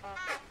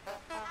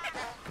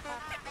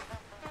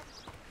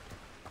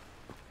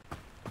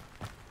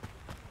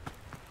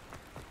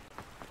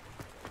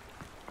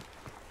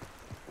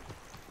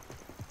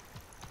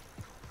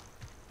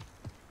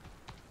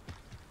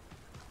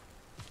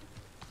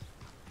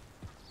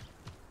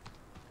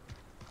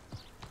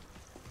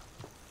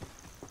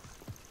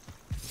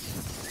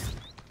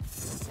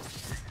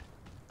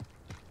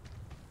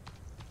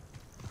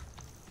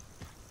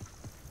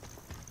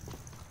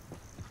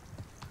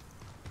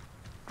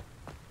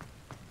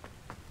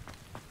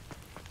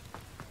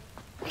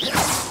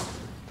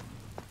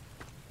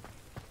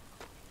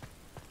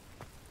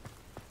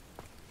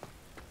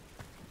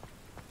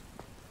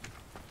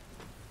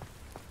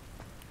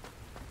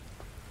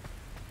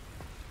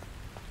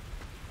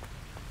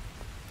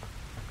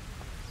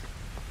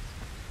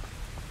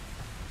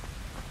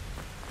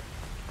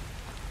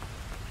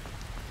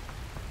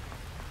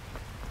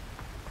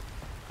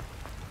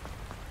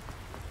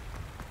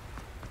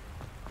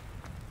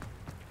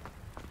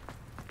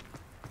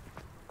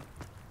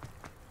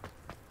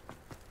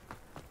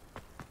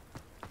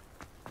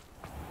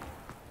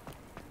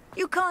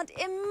 You can't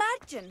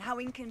imagine how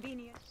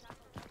inconvenient...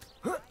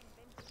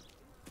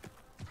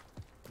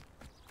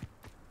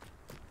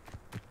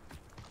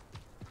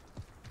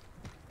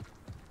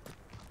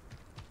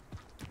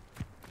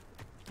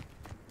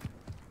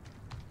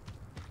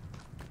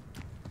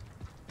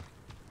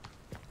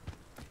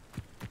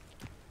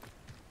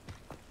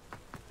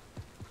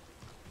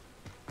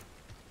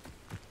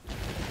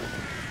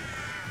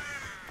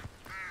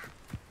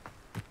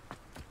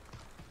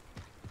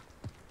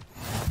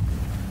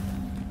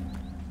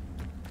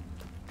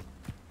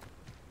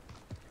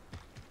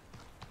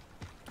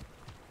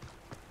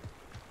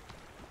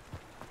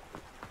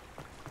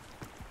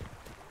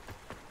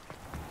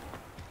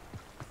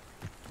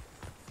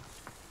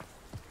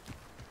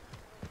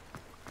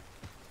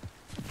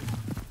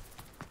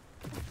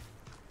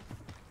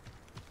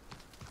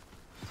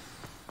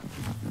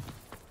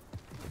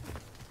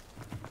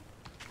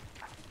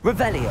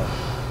 Revelio.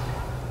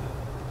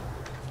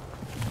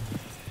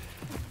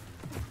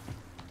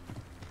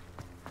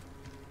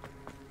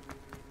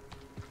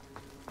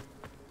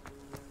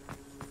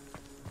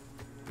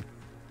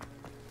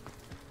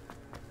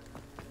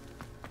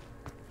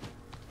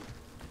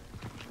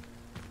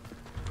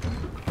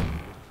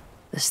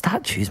 The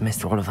statues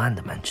Mr.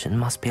 Ollivander mentioned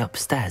must be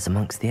upstairs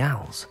amongst the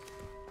owls.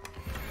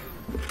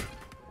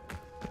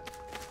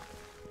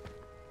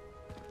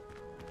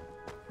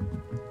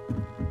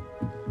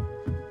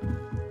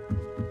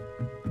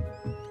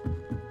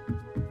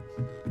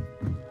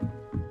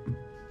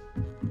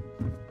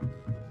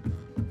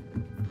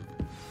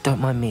 Don't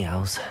mind me,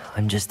 owls.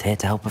 I'm just here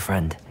to help a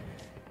friend.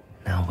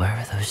 Now, where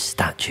are those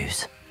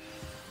statues?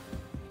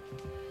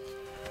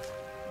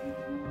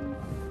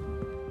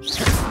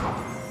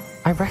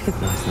 I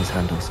recognize those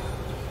handles.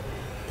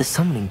 The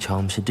summoning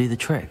charm should do the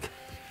trick.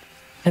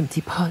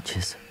 Empty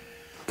perches.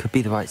 Could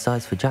be the right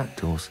size for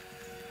jackdaws.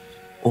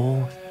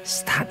 Or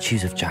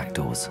statues of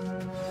jackdaws.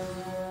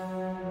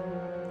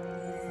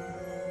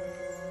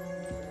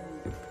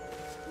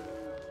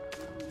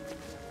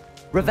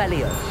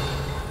 Revelio.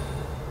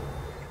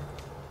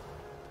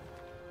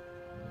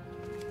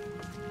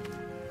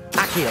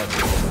 Accio.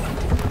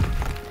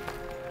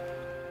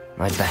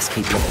 I'd best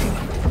keep looking.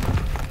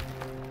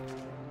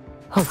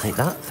 I'll take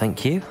that,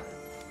 thank you.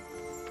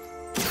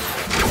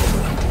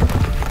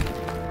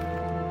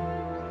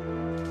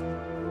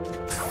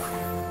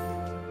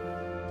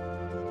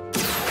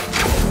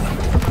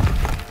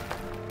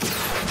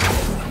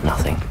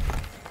 Nothing.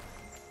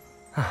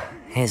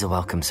 Here's a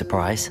welcome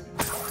surprise.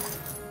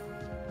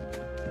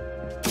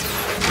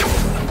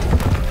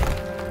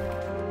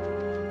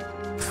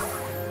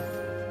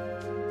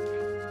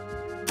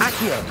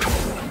 Accio!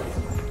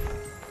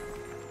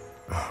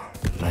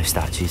 No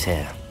statues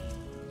here.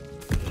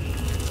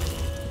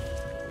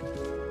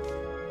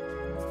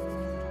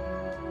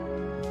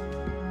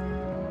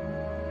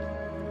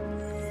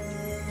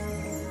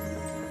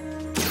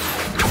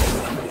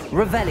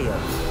 Revelio.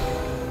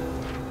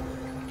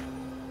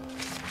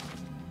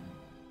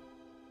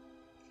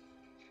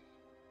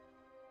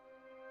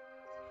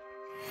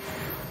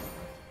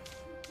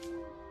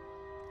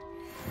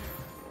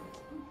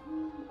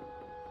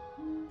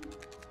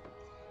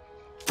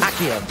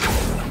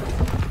 Accio.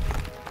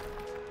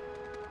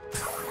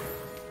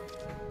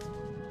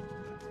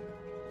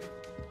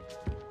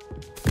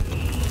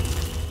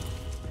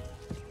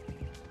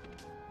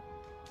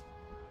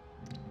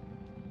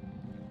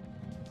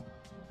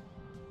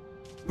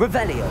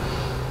 Revelio.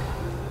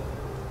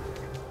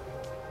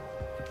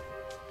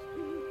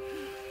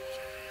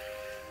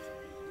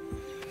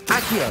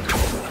 Accio.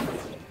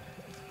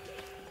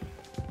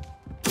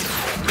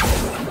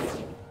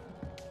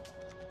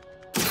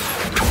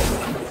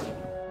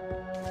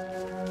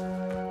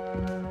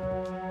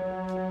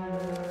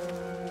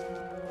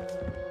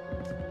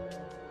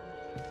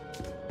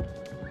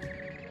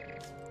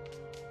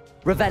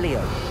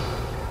 Revelio.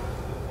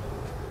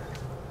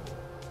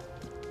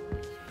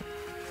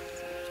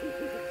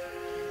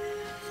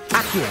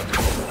 Accio.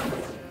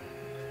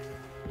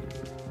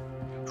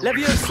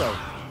 Levioso.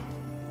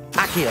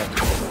 Accio.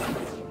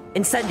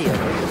 Incendio.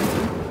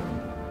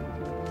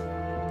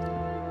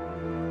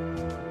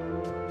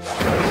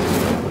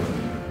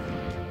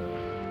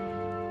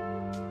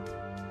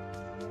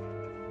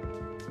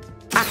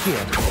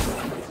 Accio.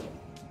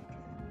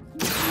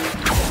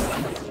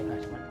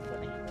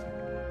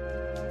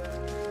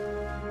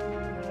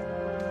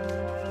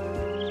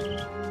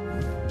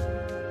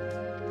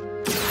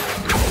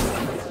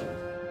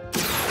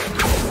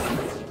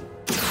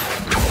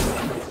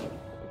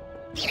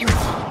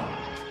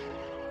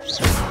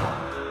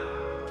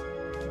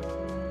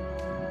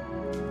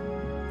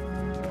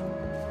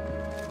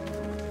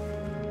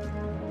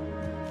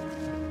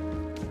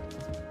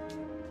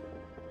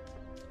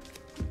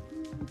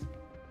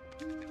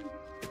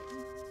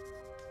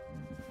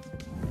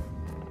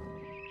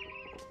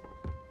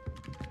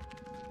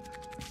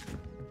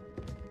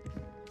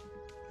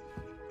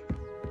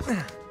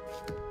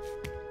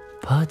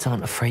 Birds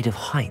aren't afraid of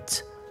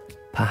heights.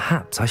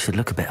 Perhaps I should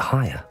look a bit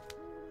higher.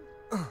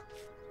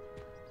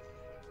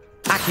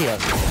 Accio!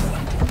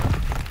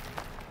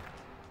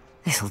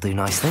 This'll do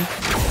nicely.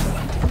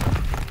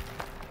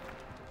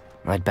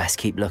 I'd best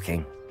keep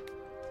looking.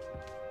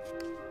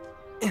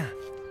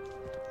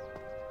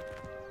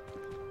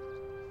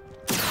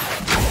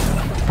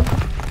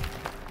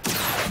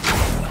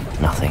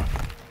 Nothing.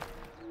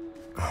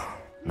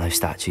 No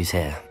statues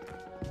here.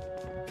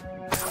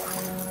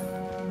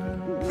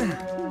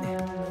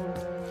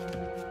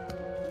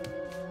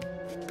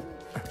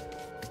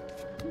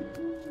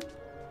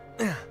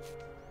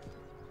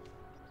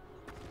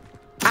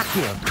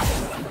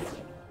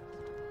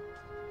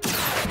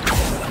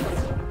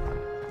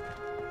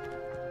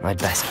 I'd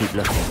best keep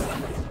looking.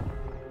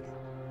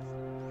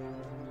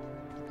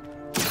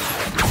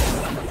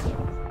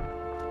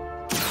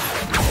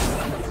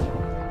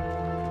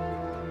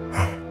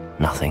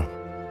 Nothing.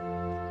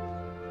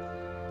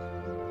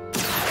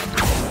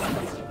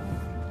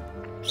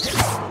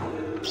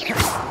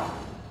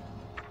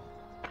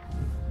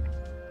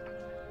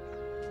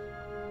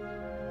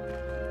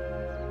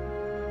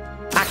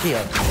 Accio.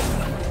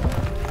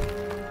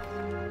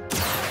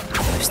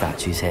 No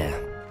statues here.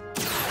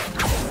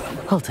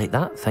 I'll take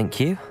that,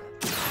 thank you.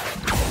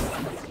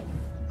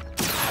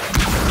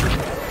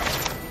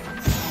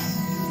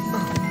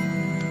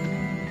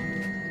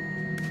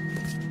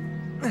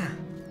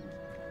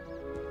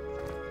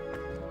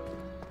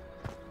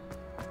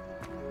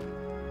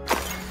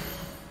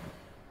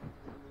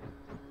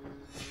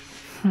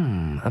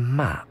 A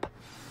map.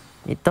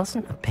 It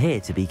doesn't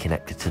appear to be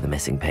connected to the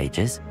missing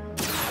pages.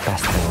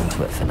 Best hang on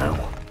to it for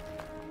now.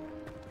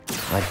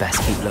 I'd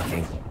best keep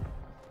looking.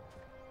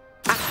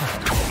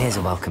 Ah, here's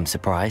a welcome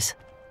surprise.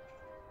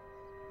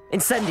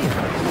 Incendio.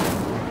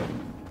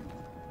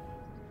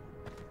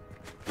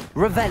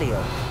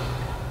 Revelio.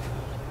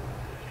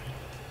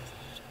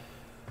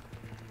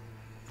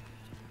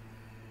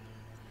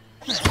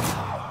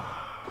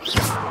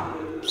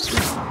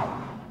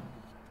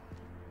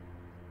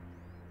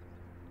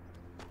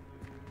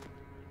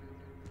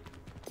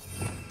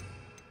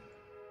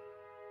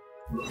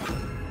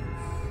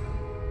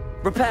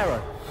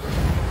 Reparo.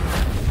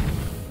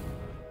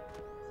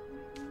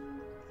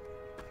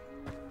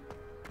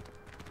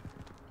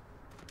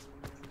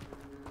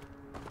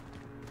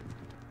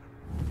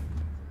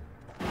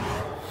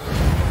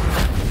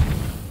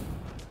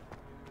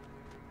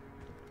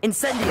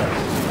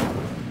 Incendio.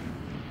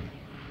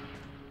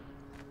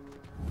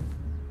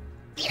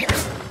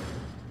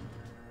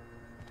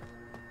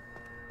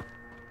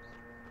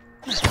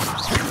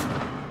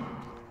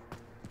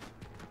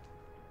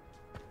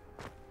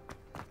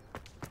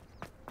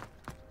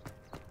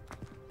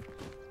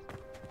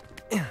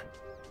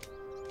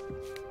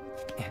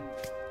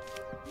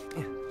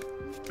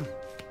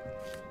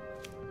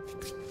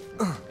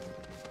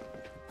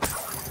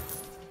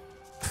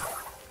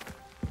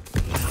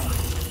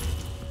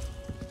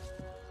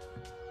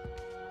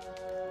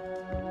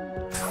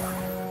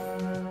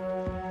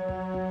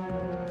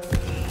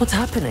 What's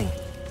happening?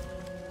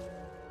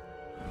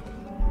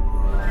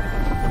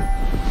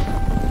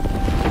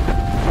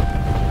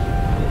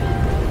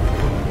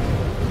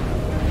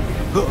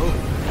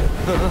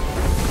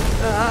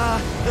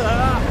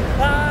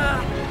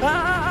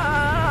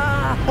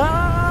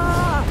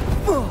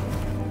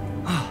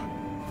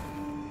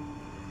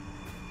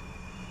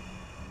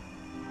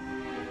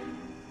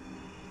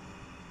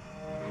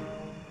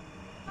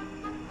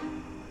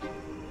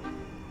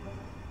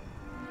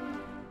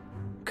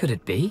 Could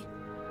it be?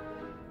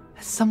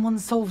 Has someone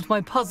solved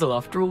my puzzle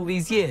after all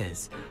these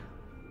years?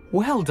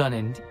 Well done,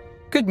 and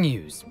good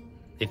news.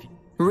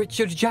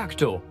 Richard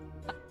Jackdaw.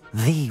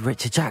 The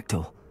Richard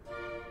Jackdaw?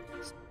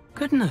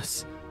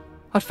 Goodness,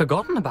 I'd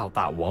forgotten about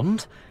that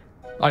wand.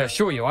 I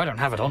assure you I don't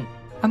have it on.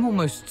 I'm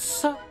almost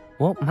so...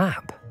 What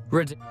map?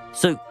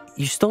 So,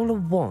 you stole a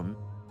wand?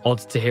 Odd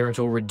to hear it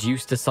all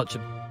reduced to such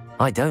a...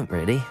 I don't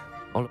really.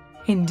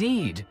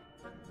 Indeed.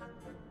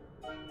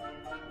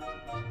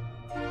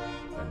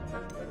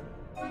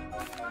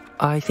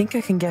 I think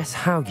I can guess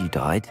how you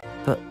died,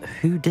 but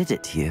who did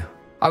it to you?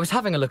 I was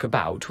having a look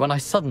about when I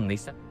suddenly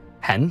said...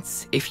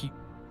 Hence, if you...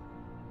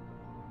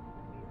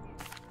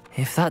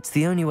 If that's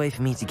the only way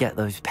for me to get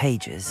those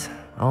pages,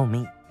 I'll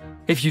meet...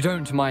 If you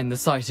don't mind the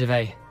sight of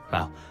a...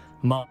 well,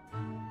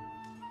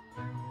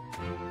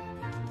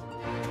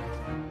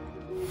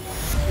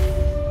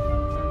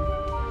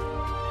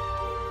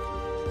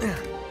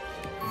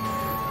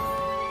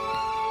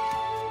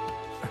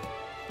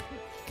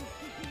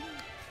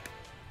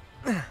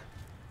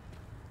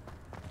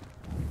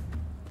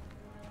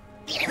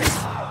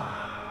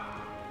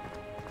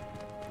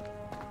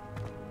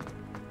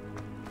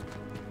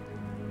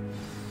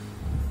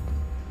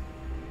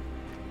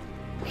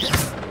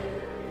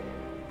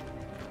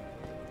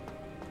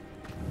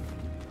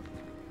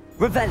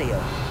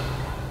 Revelio.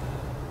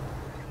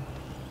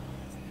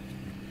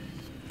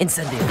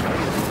 Incendio.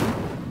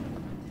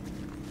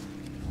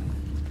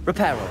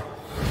 Reparo.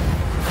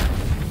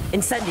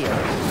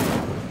 Incendio.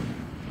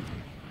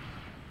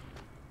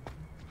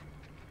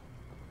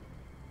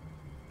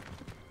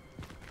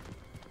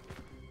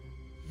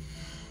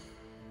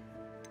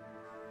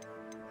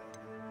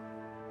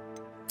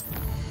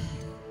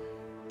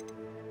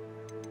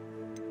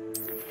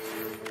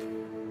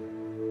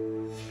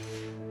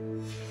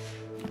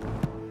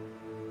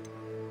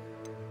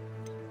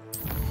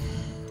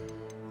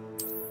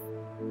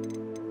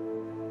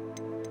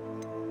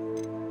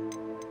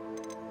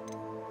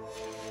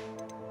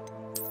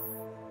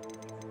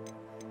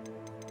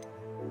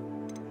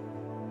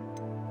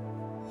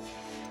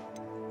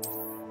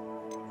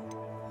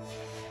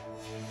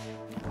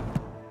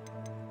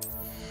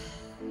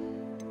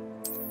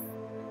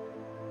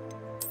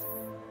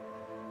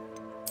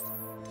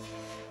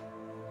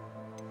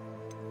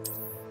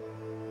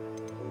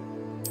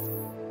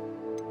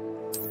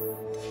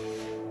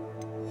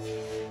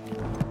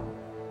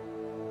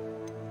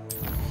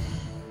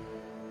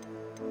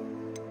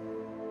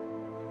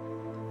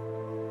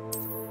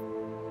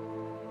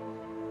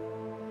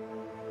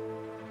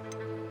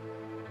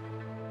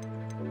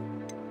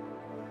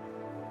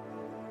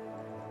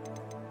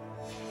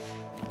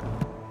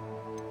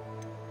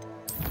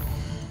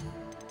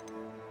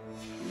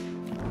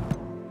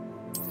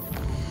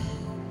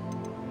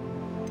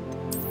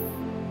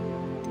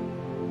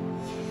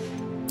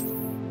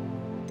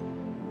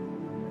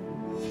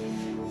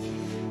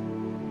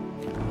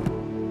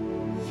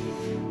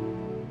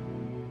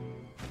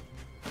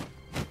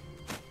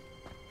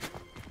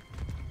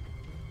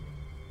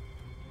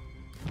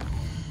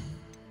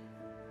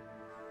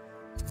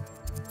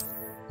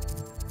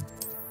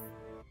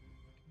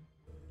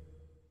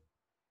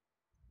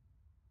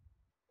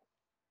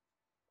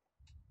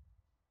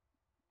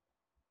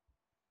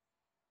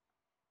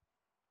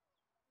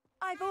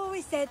 I've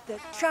always said that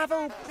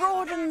travel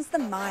broadens the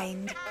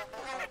mind.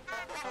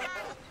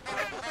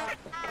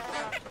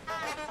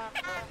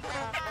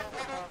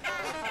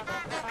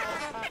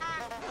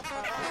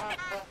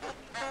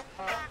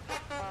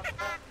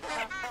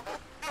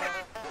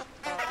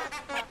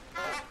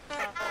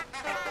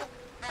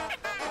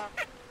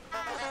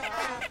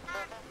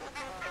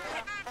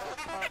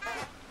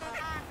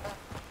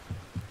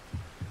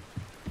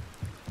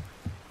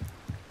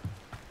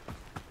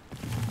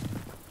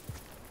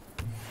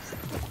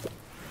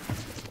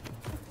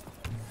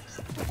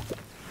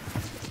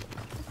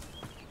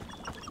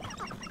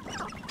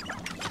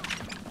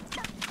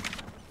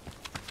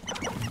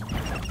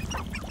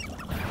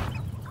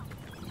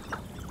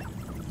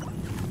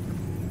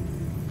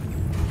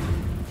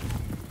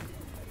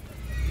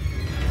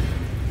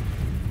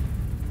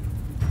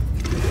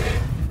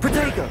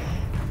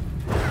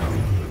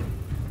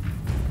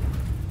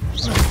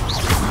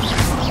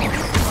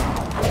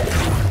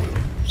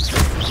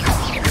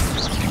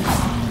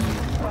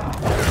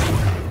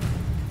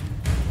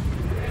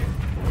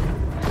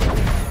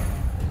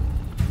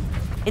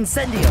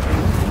 Incendio!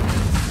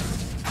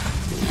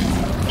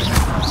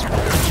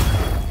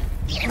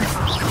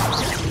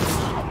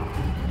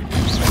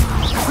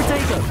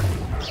 Protego!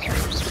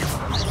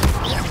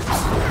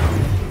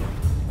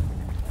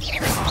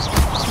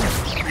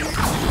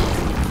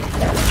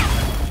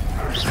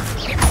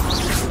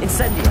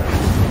 Incendio!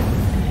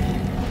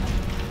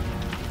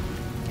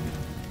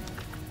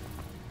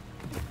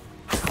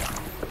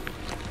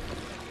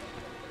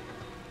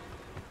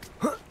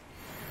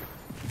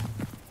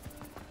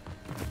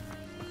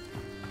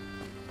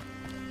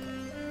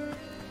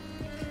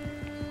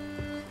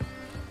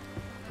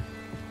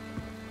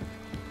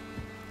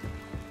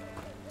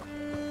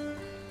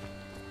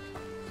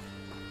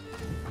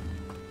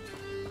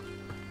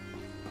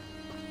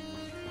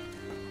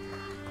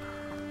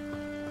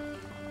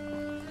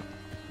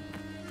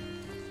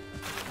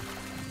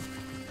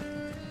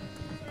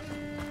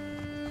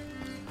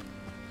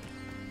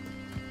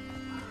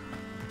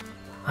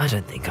 I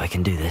don't think I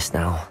can do this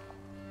now.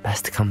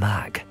 Best to come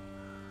back.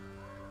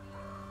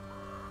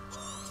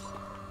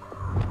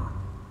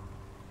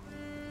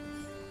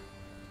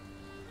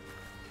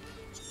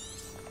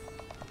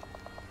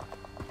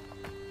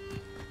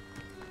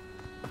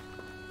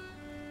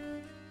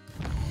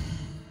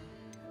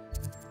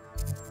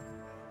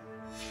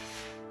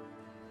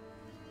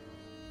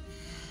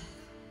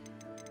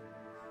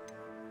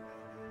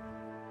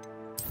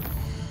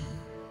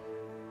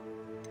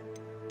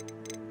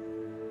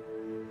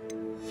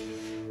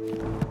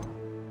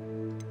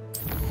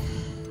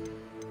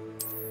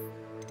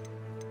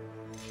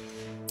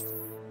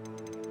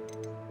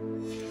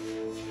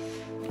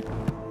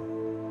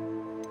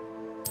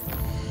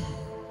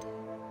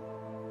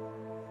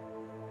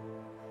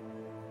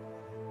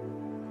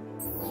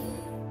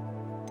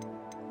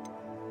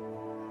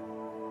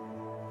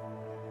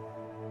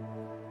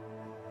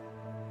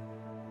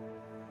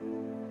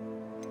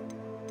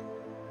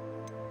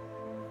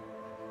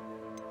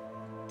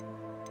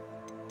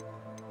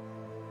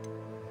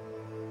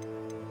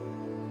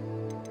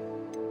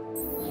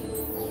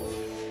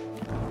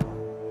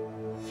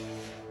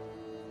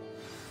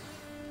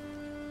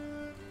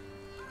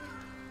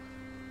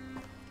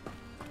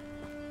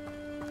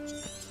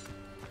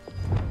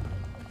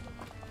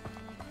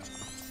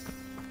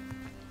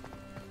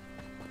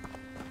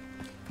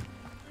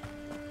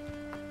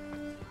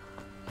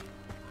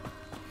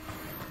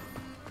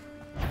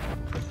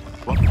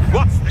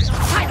 What's this?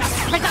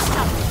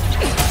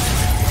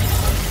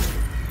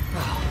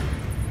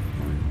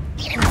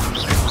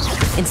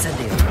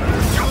 Incendio!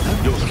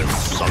 You're the little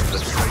son of a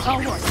traitor.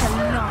 I'll watch the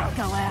light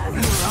go out of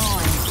your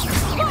eyes.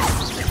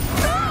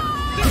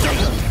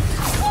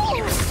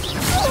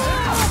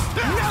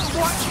 No,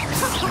 what?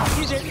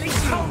 You'd at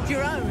least hold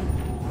your own.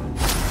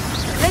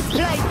 Let's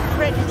play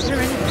predator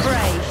and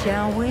prey,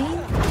 shall we?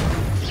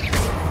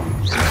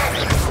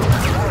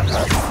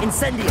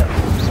 Incendio!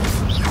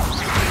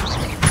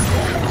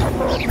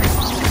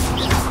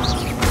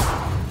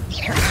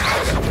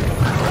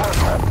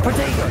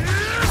 Protego!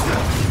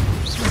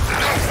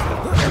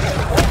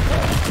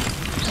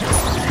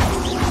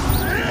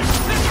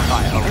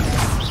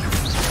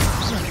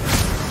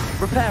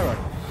 Reparo!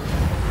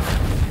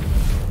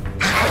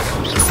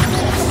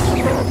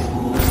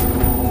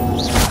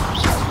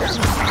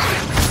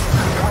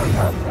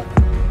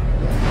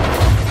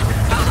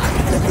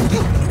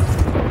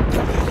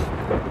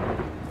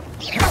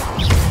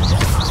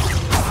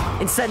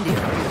 Incendio!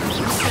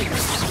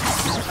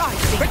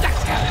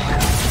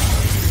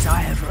 I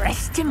have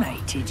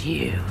estimated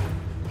you.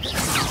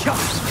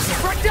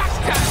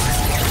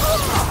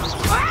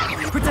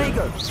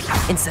 Protego!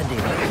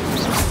 Incendio!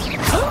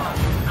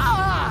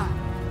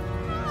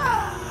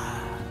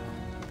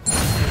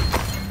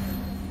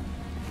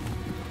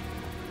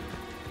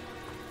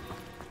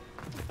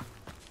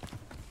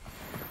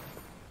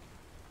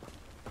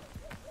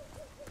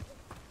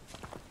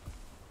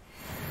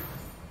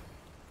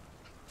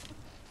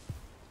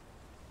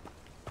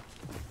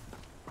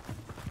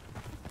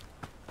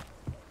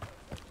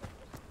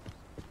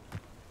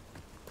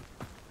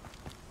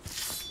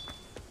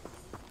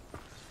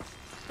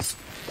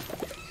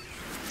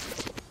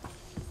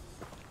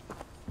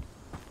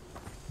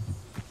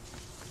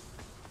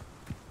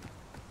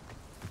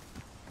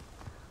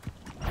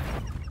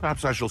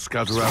 Perhaps I shall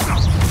scout around.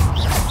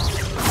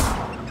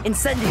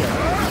 Incendio!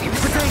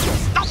 Potato!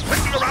 Stop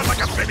thinking around like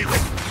a pennywig!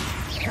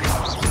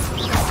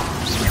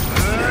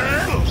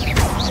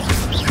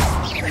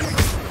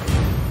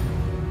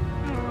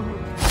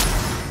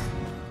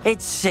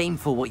 It's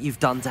shameful what you've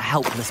done to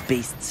helpless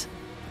beasts.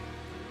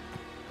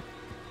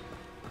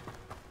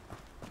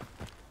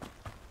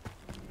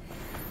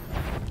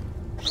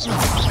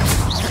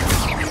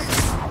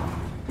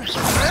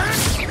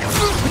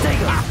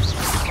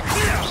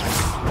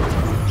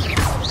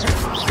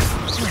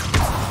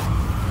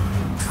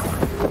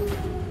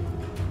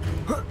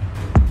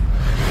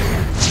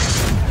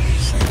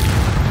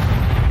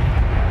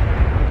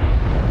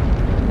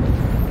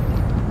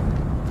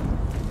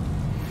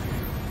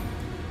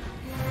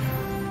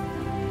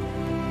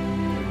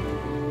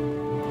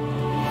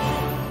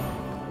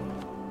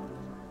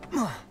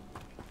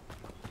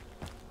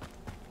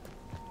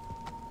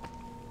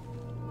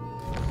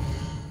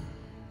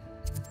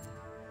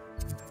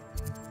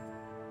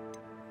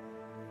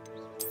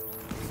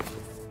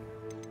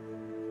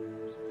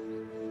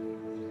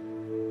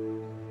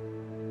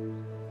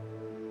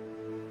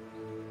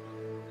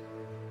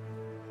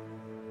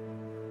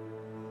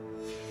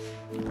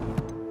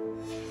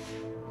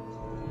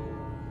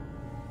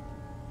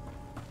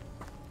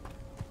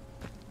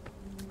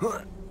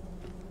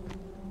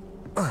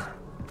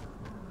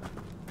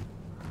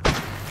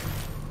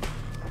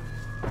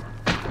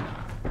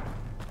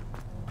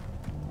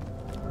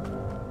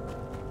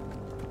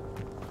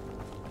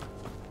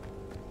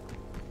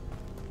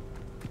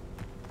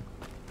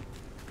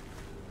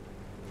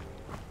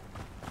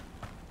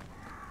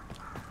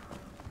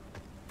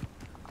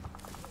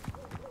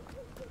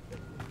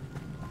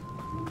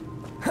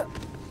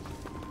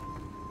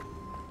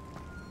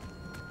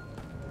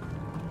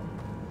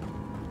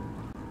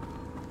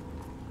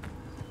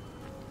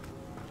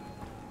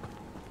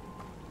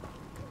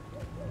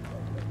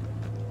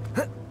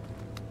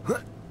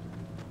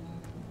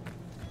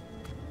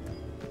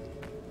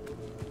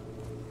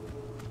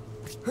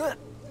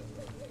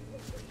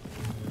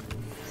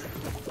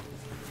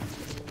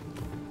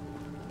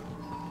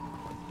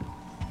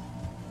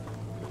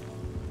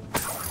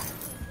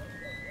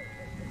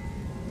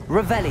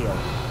 Revelio.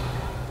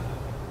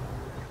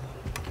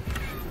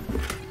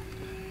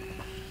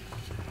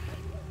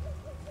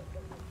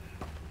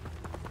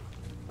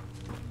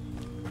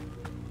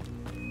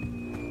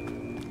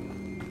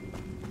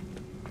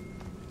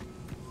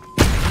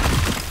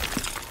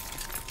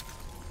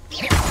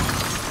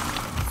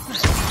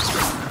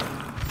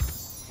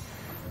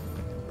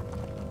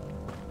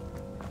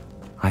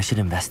 I should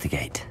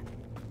investigate.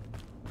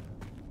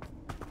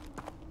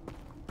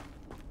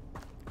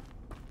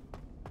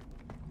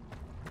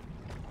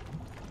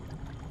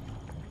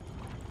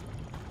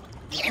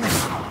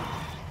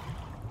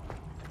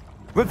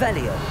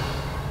 Revelio.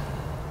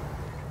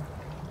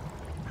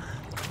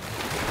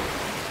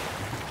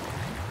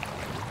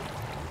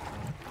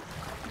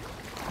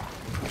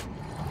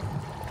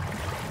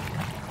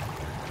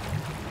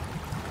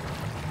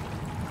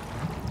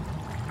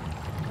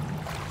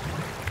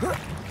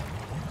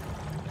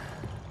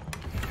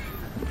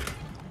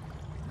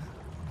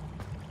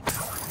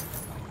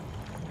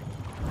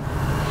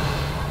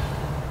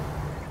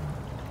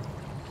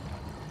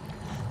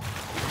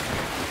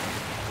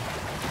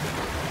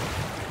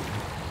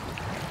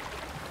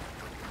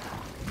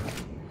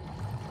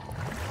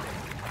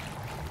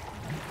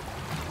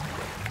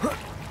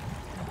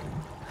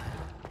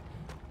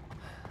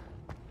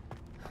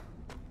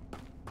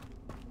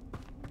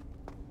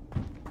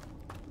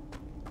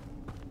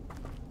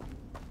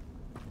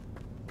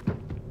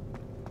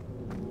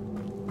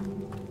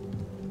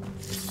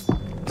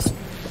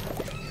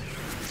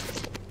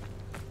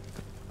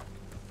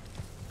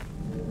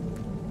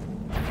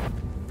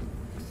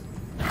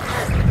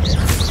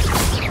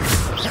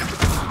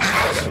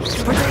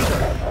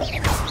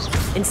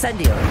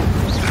 Incendio.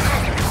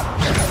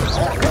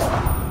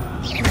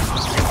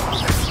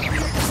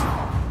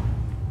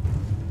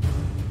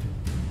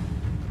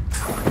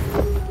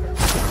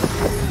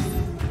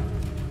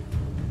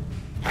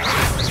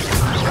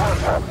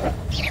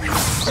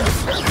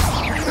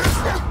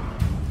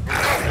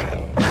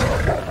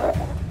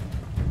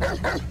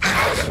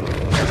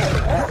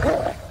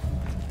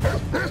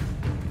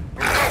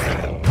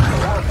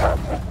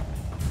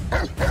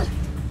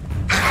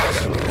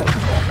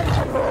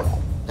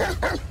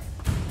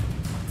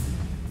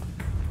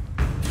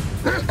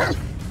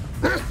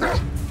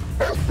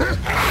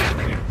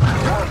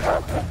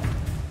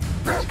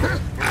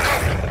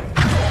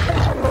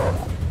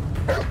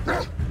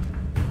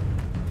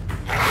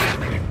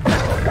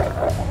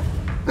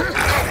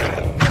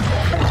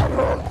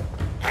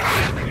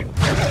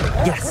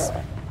 Yes.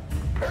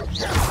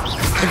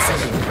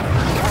 Incendio.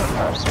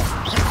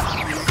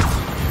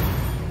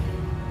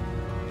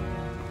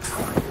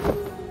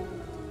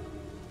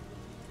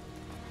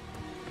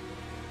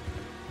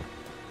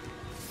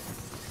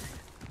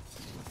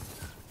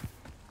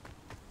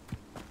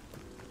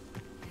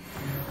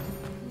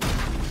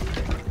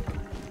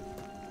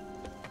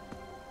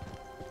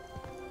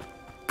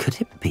 Could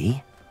it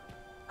be?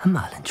 A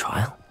Merlin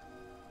trial?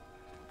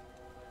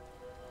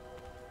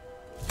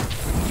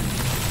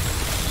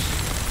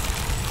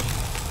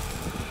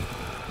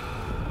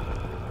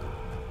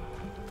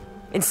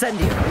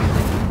 Incendio!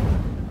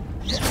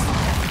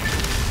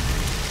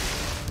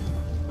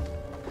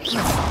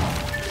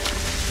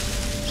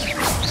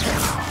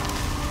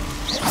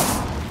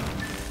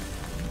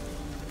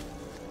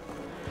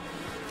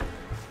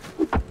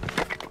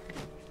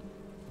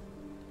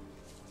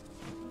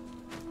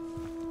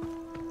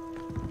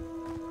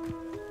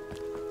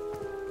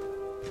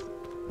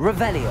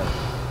 Revelio.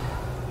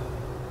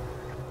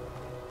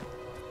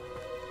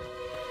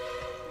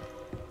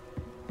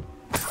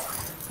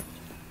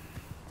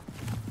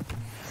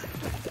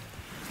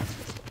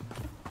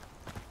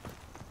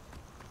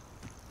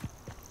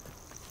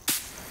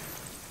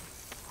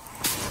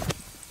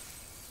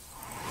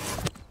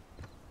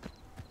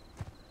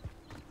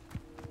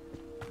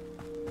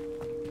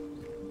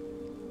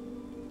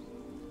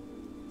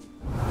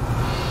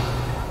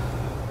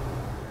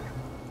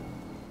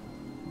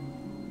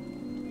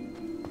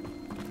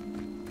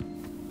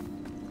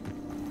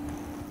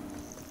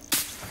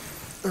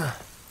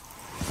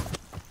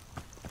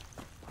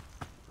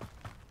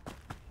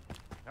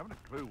 Haven't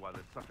a clue why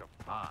there's such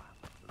a fire,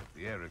 but if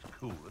the air is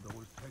cool, it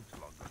always takes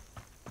longer.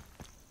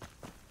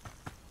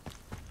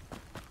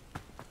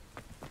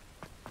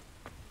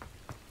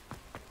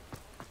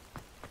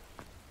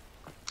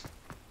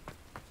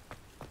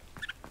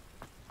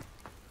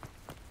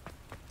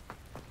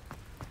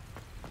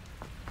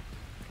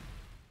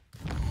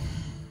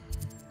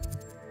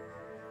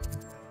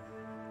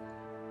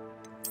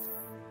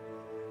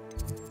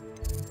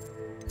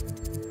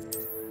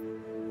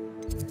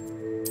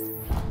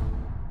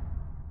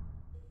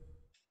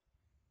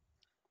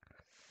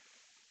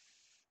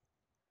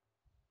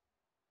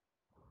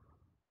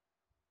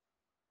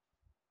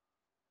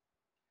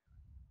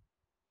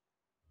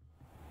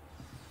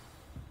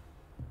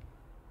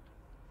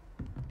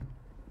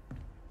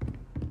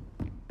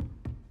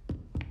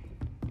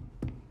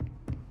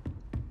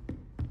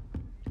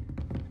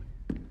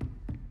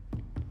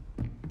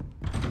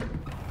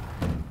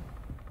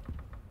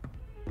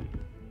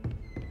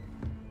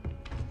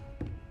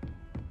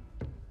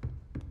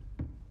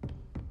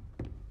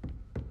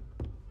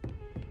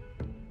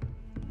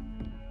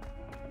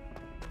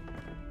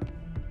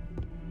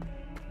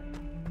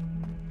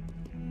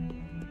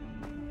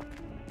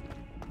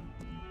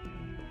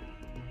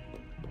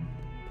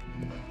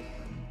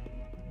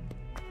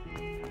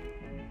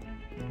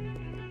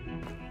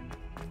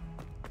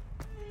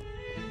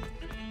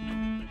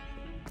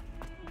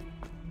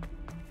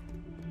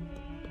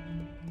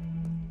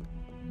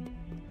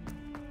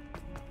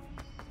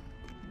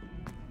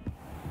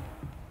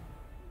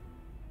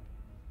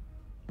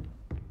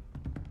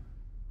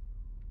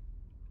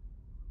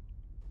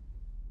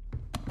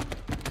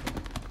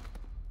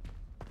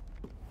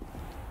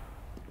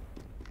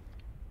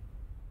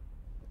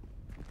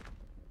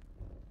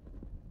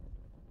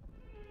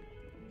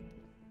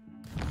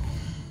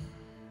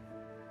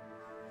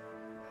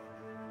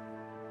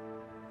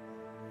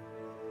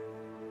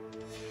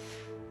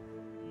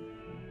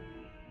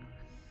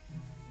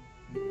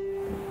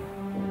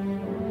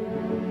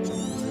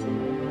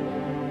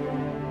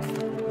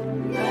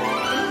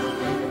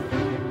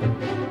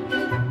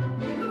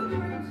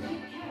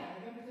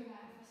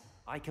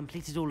 I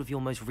completed all of your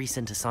most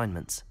recent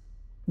assignments.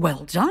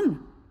 Well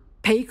done.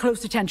 Pay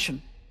close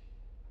attention.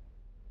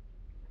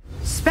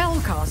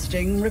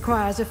 Spellcasting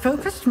requires a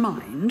focused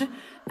mind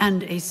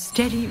and a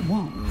steady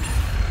wand.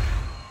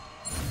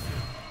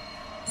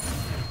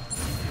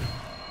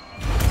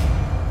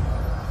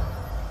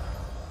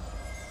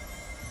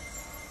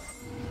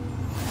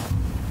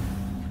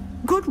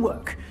 Good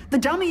work. The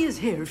dummy is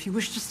here if you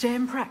wish to stay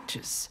and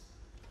practice.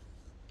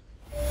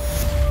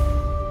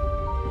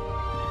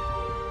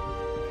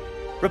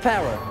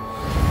 Reparo.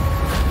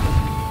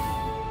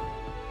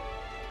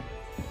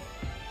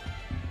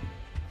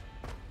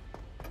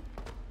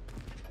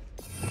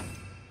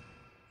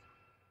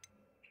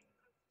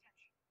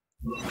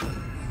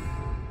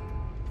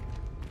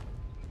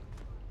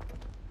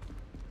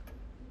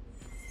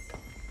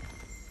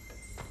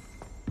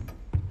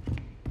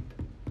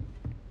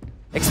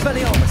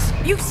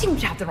 Expelliarmus! You seem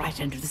to have the right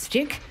end of the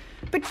stick,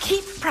 but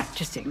keep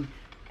practicing.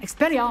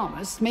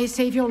 Expelliarmus may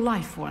save your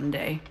life one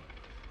day.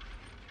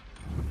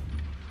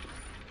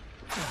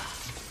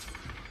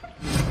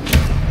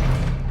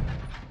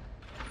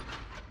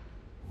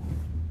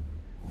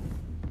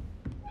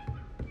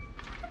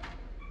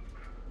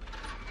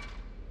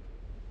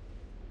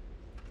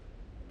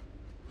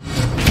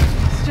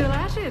 Still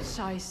at it,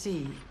 I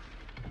see.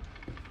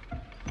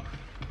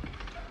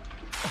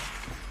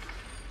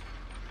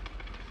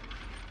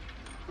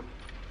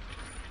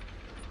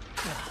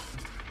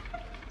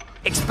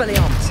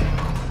 Expelliarmus!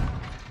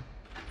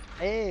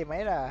 Hey,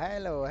 Mayra,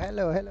 hello,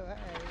 hello, hello, hi.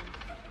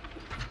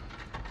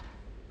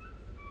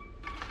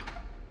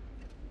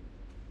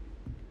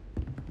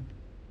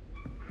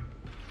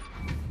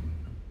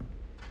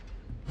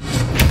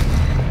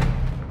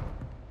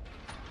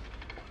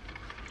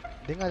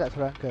 Dengar tak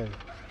suara uncle?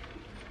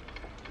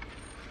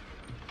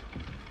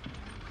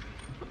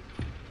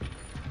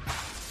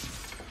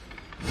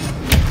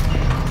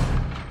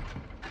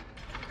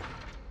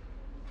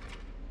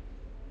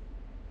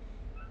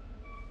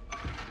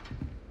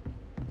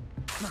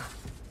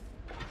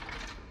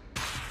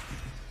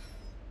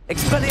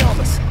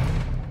 Expelliarmus!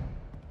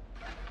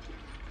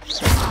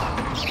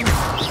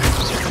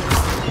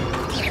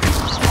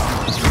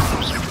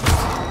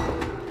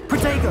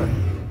 Protego!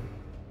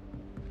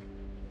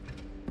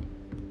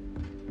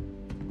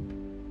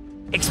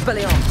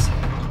 Expelliarmus!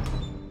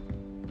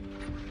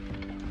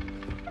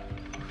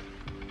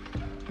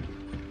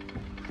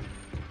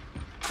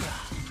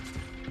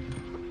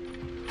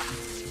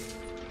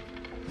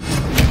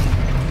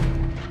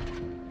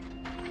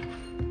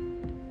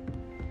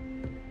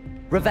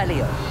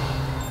 Revelio.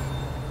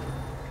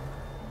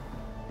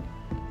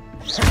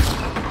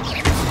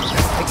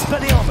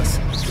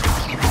 Expelliarmus.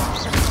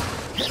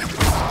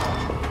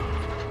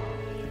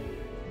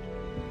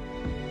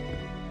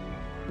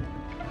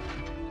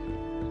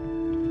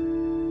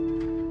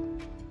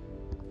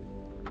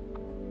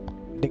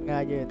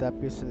 Dengar je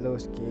tapi slow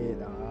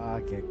sikit.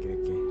 Okey.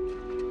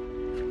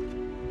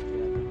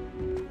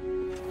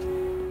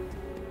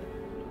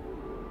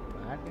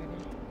 Mana ni?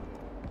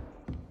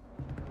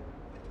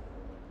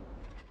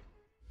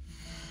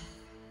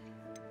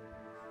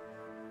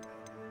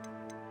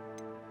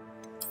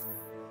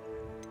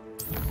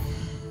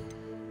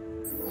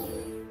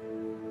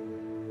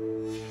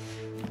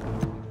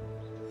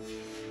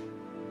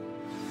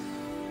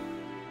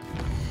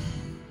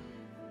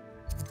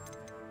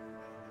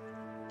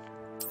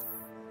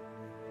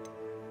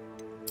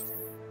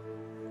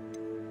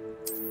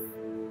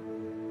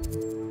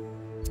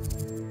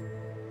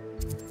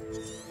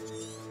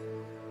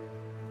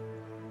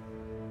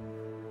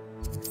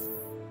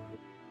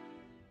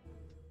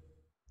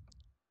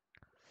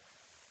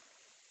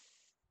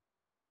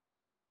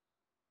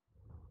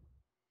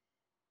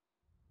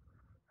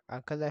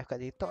 Uncle live kat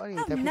TikTok ni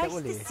How tapi tak nice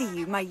boleh. to see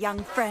you, my young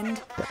friend.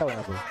 Tak tahu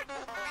kenapa.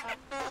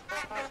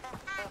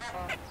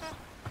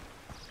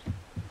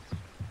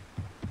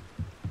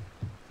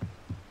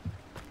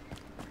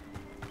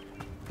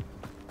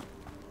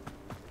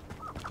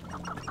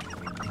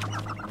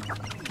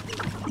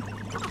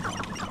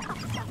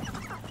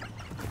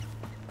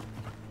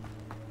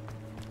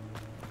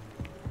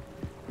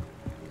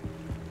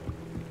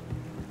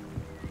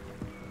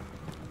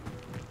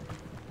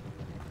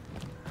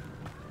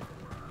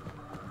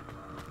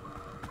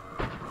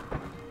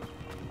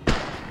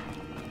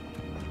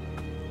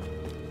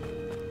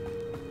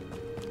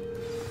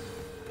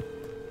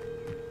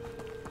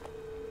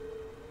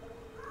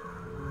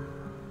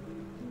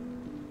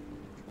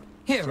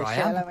 Here I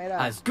am,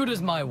 as good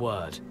as my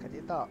word. Kat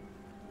TikTok.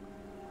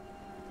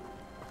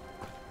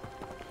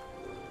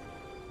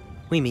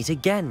 We meet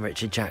again,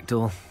 Richard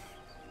Jackdaw.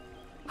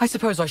 I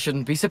suppose I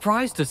shouldn't be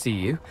surprised to see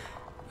you.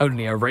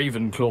 Only a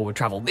Ravenclaw would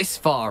travel this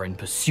far in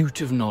pursuit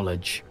of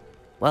knowledge.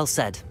 Well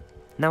said.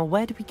 Now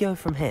where do we go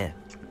from here?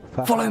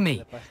 Follow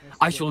me.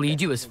 I shall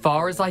lead you as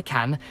far as I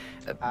can,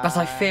 but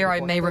I fear I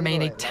may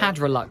remain a tad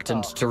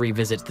reluctant to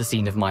revisit the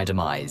scene of my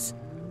demise.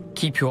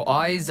 Keep your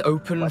eyes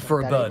open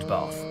for a bird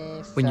bath.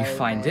 When you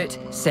find it,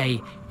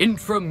 say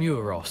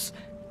Intramuros.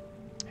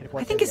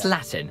 I think it's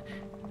Latin.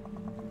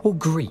 Or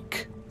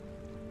Greek.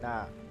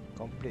 Nah,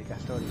 complete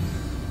story.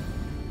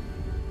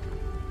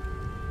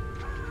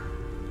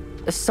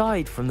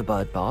 Aside from the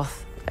bird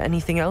bath,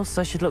 anything else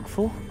I should look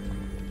for?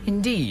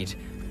 Indeed.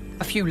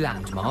 A few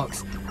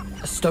landmarks.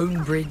 A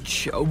stone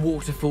bridge, a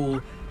waterfall,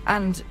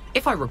 and,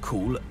 if I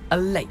recall, a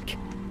lake.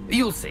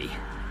 You'll see.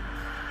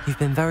 You've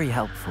been very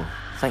helpful.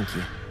 Thank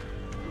you.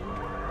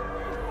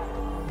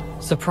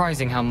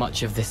 Surprising how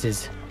much of this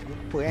is,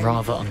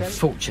 rather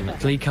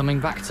unfortunately, coming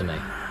back to me.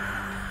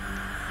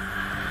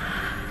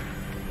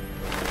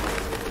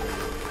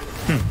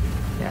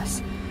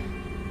 Yes.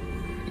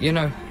 You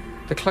know,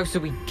 the closer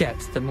we get,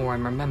 the more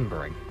I'm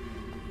remembering.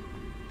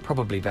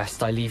 Probably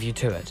best I leave you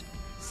to it.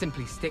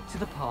 Simply stick to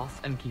the path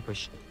and keep a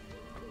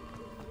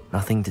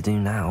Nothing to do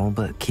now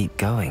but keep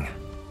going.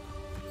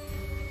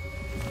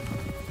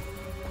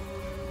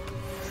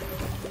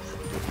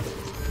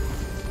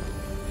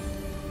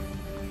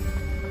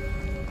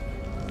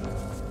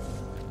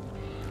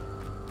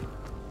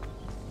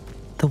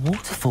 The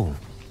waterfall.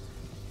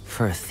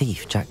 For a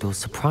thief, Jackdaw's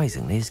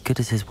surprisingly as good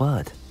as his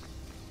word.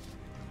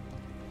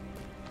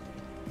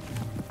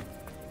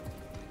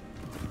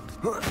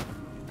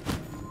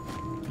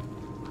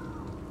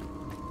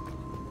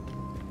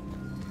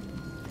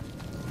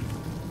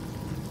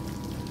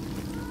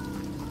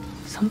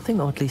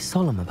 Something oddly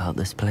solemn about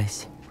this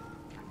place.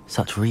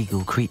 Such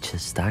regal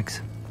creatures,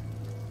 stags.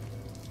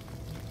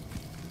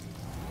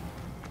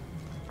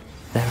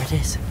 There it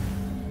is,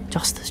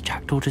 just as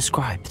Jackdaw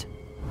described.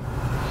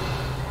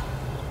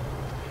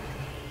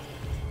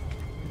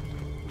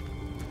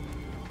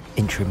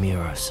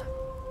 Intramuros.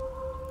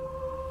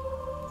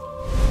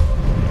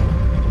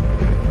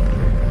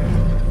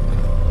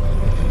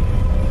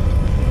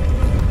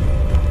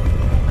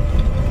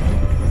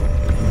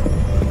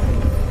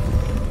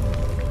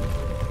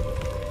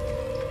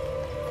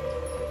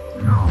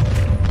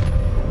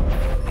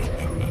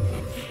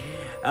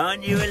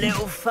 Aren't you a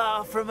little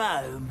far from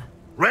home?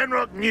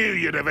 Renrock knew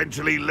you'd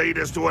eventually lead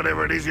us to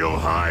whatever it is you're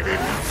hiding.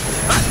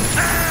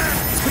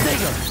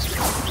 Potato!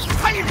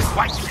 Hey, just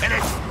wait a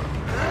minute!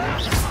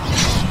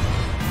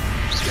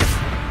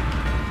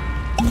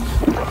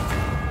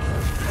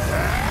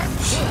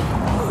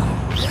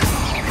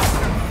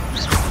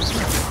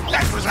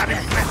 That was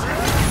unimpressive.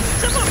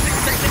 Someone's been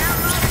taken out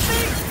last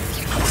week.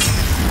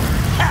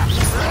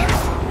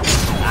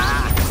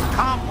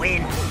 Can't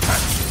win.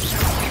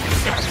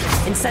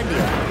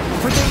 Incendio.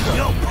 Prodigo.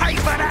 You'll pay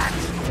for that.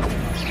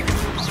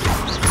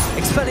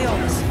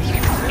 Expelliarmus.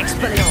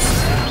 Expelliarmus.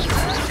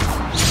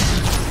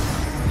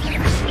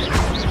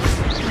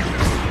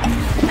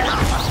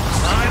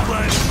 I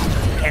won't.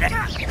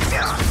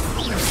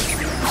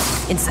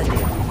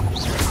 Incendio.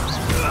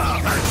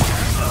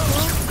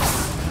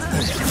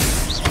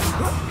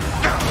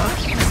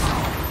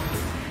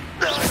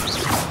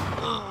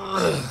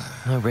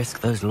 No risk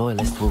those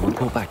loyalists will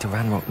report back to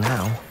Ranrock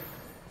now.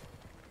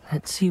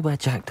 Let's see where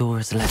Jackdaw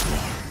has led me.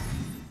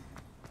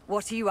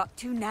 What are you up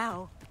to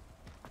now?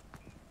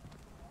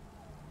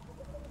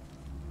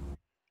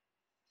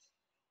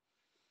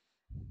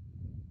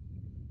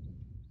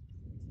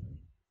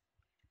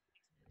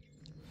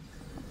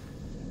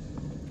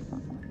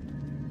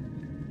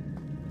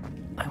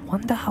 I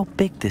wonder how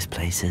big this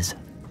place is.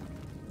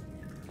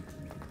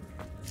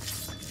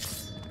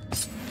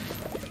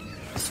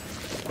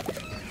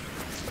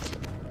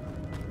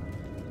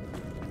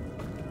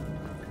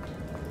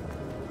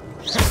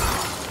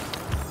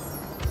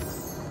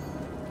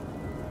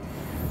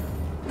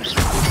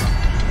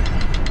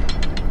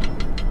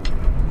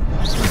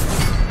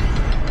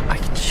 I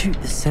can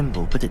shoot the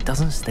symbol, but it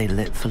doesn't stay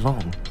lit for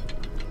long.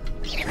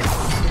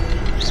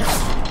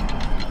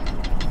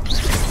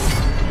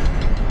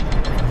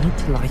 I need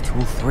to light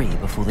all three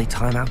before they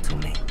time out on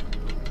me.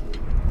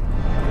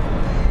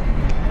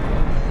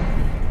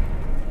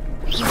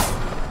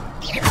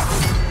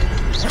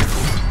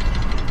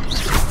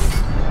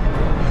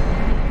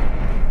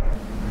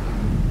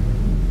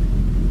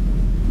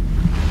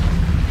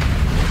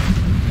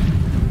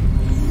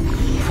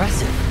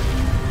 Impressive.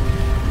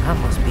 That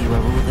must be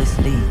where all this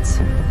leads.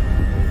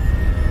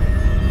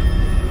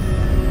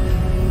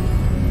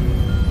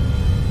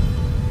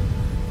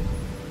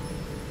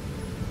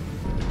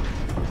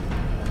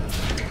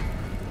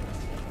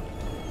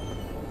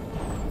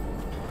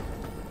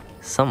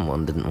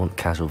 Someone didn't want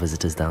casual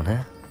visitors down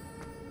here.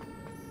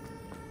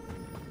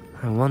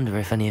 I wonder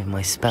if any of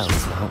my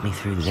spells will help me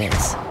through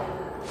this.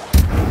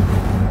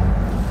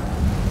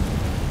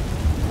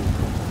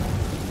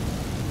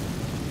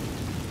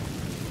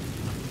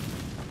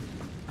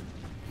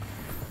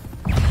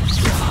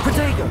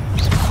 Protego!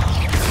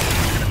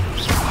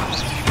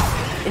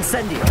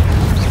 Incendio!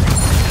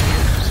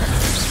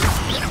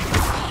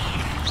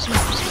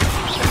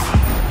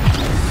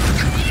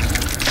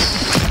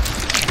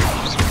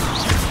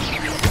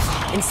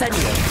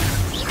 Incendio!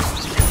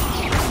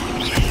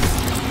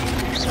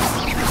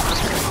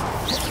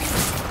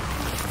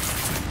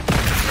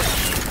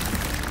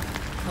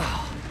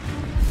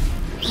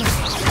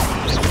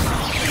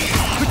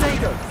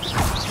 Protego!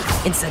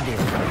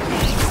 Incendio!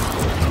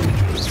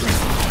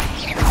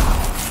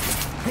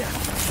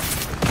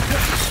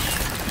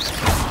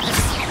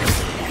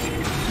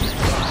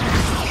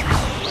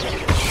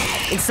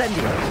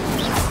 Incendio!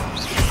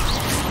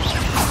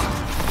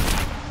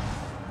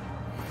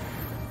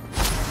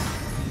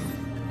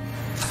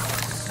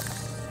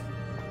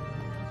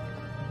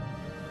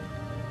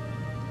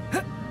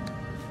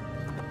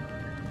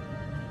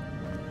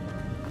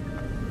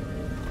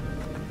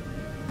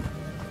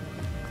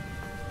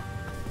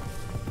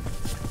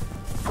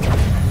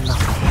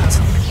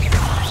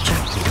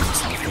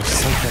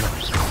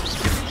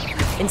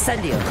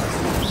 Incendio!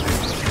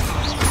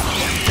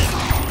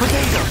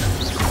 Protego!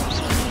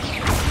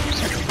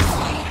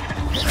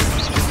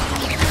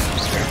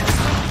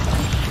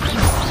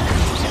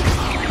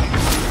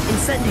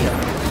 Incendio!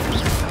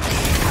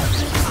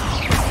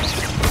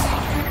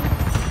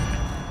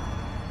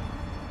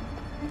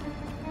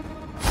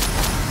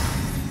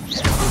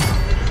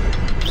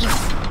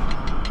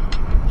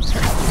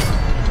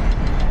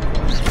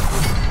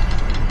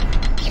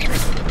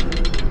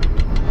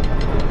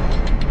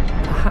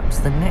 Perhaps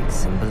the next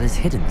symbol is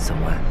hidden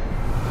somewhere.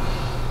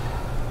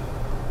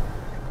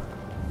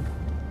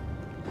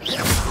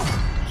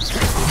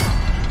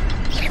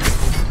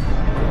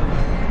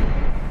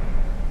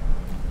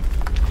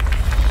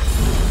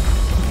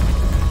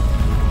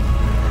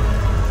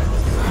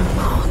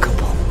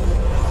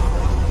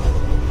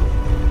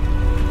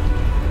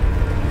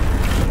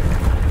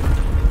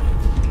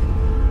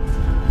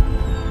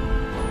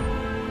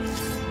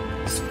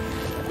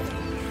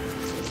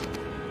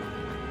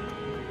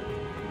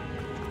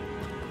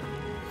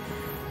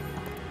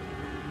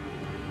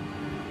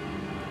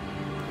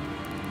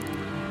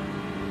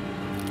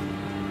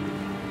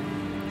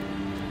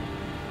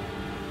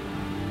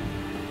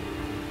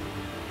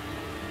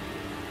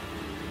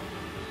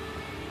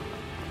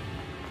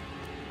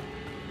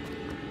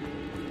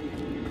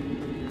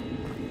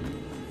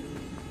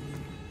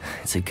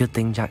 It's a good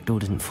thing Jackdaw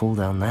didn't fall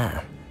down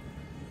there.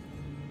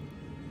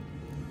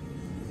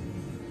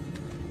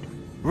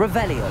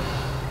 Revelio.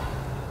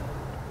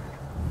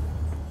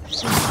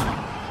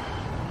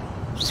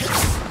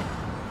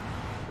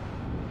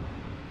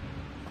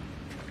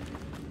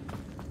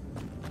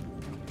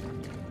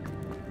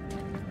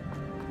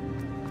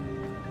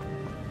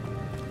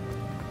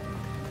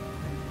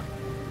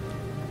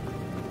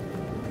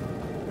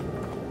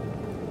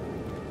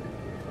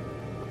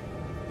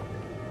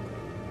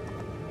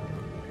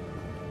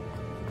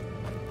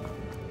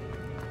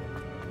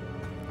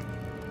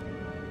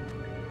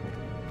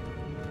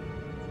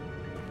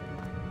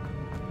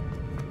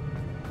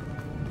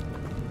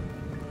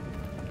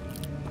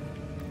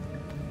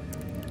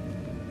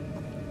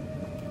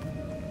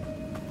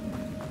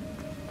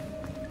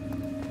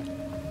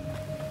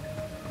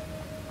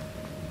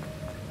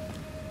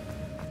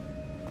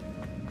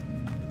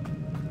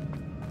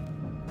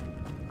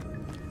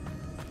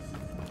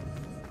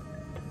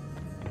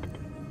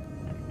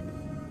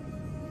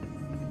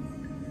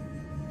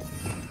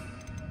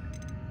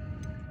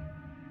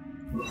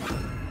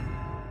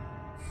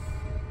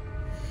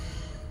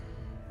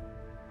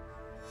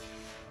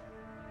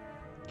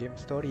 Game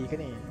story ke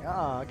ni?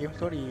 Game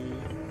story.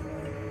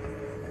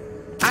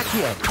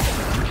 Accio!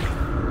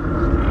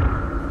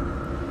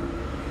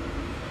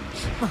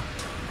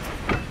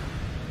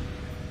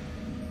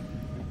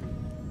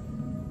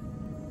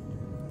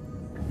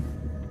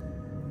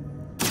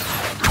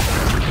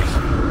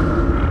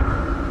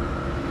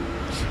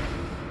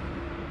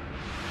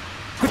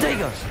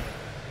 Protego!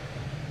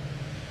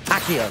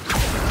 Accio!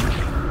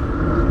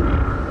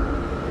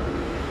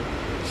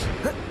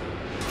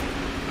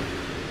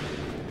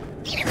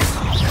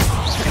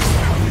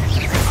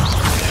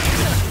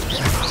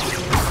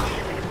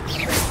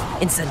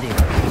 Incendio.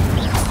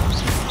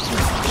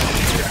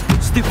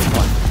 Stupid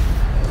one.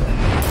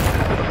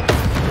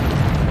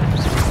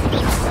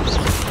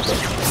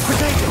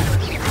 Potato.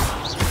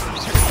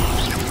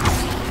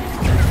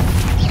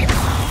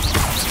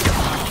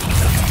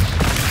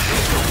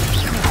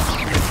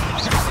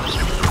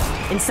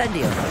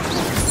 Incendio.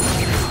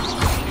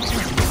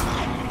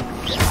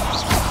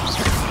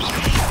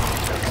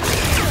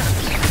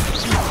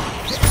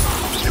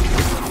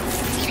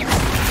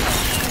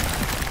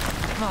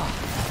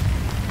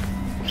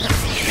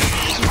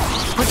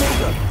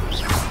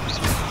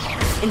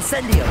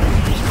 Incendio!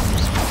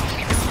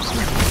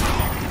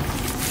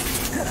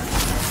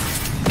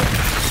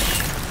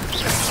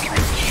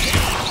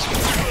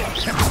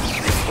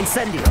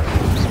 Incendio!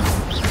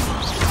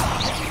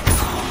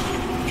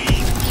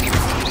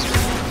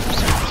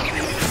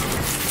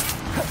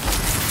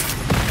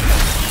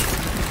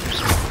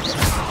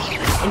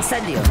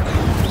 Incendio!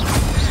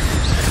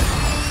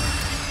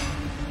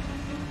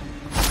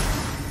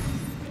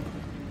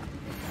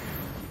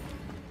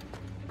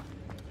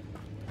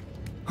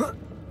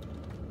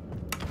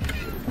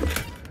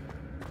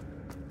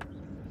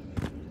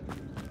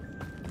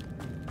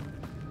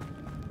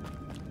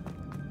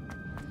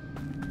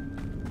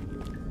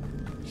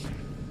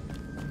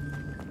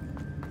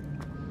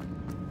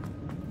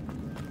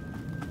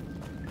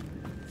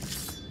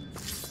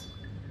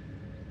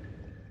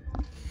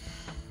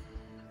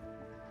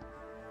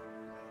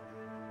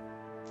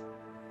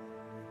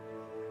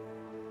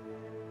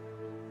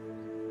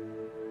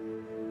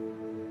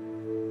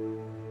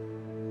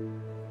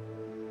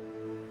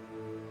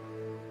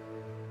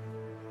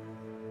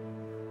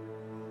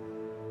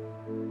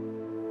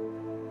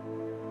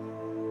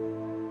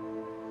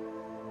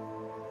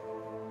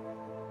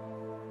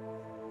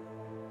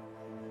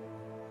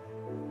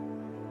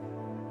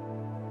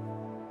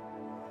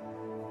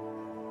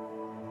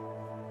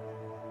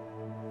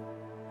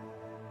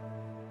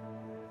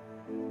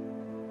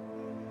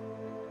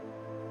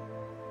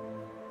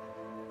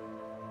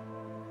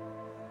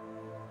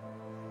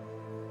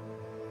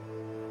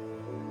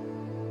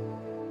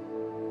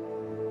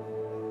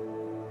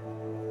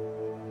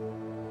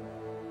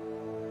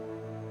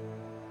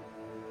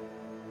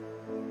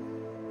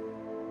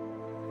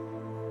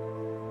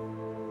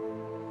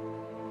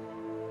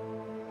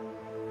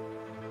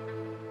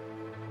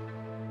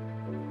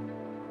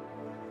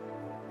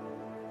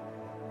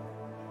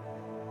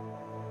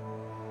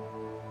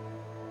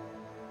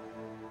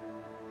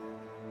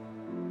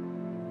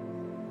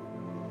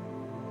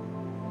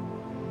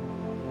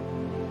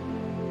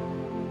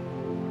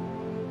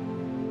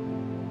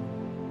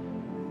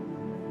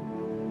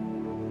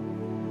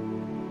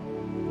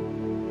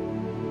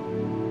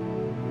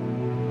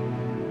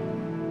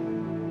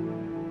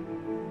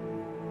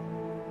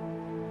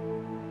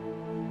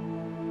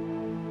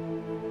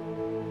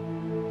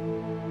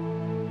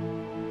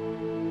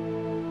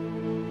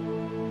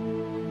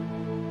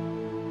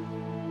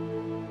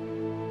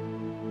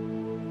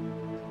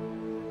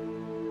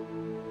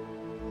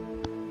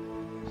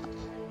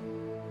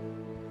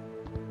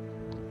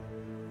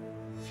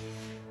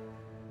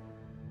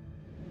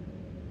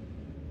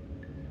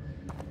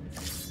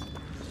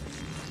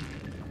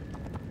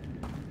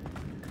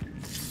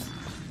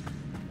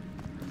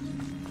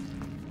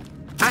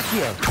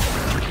 Accio!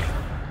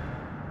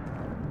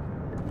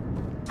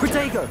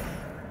 Protego!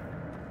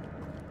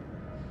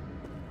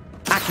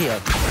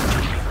 Accio!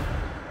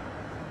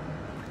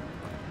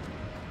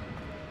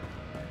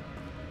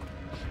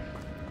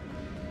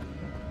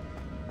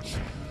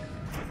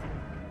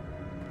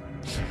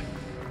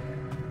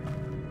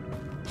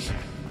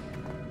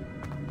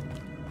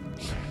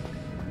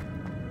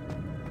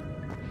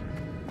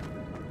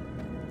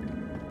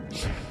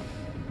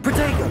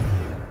 Protego!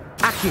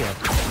 Accio!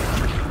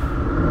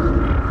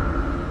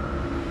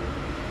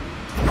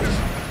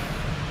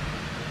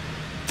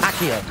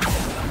 Accio!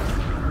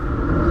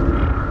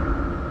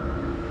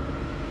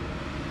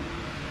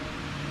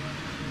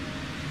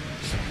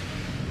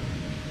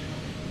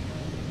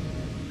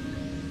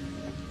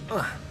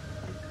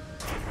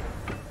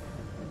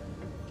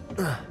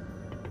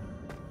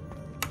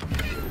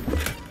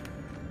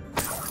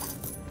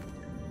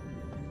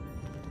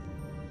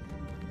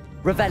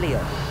 Revelio.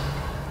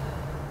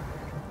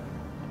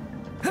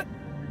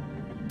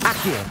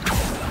 Accio.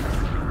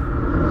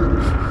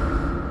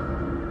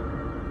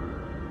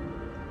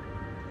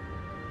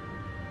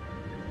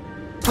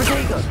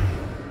 Protego.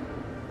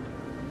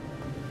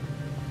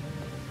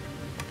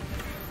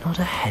 Not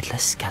a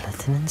headless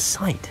skeleton in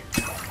sight.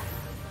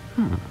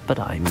 But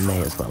I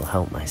may as well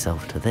help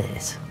myself to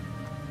this.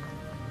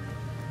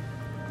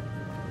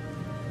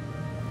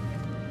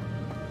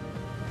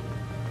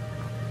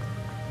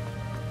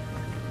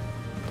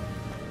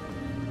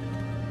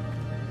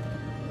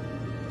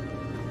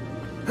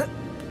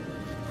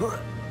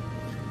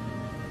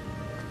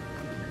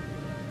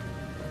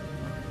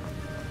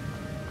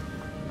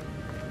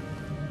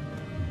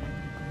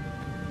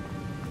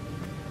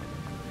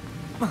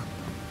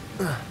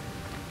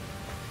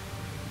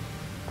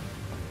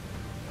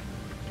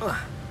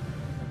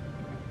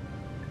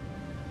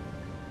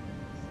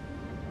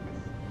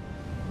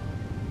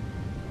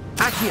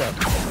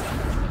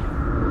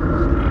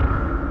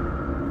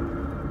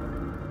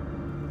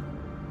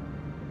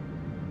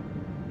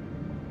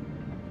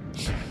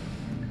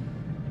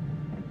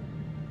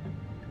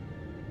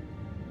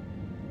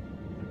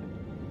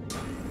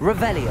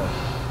 Revelio.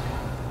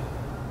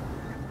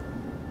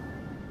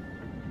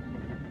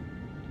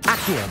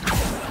 Accio.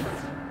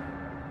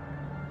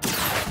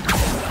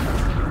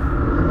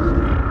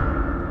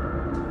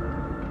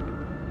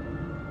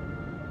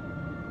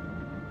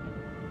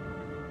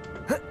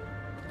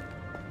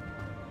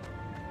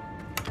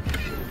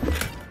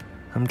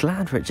 I'm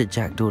glad Richard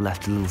Jackdaw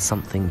left a little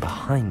something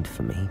behind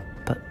for me,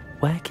 but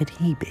where could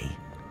he be?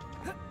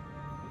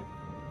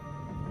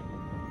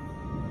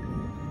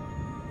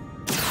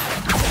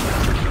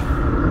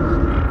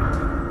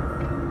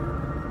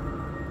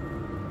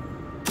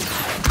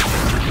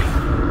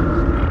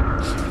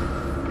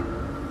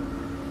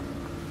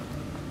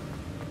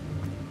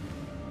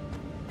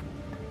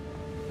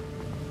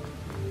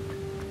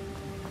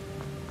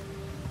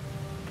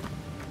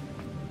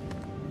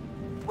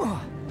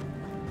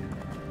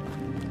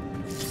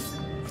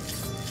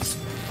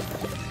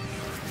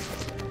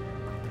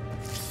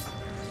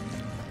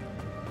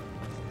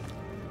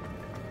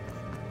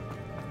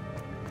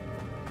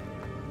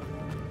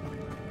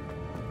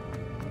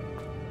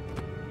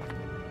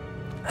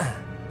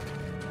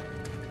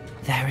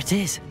 There it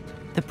is.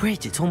 The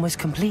bridge, it's almost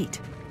complete.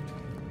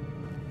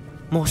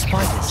 More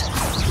spiders.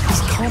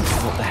 This can't be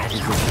what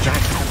beheaded Richard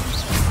Jackdaw.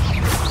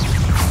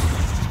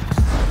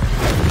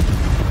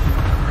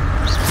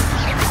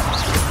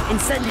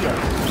 Incendio.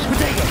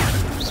 Protego.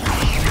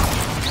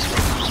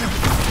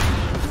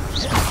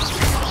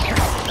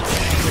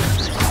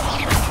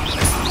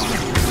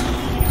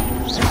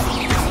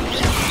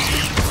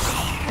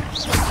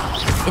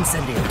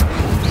 Incendio.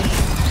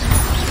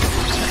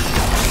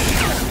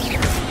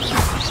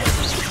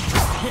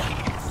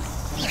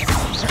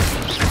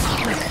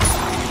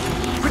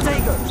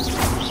 Protego.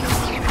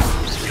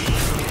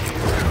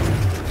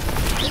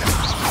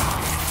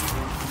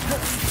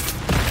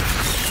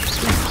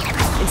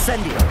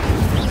 Incendio.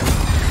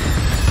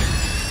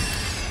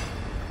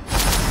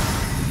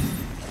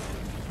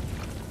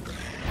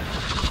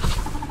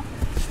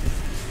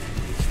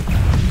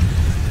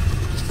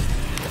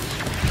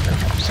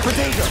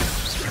 Protego.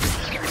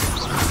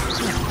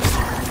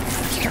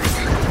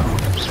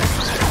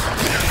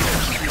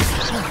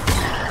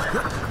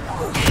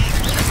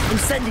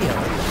 Incendio.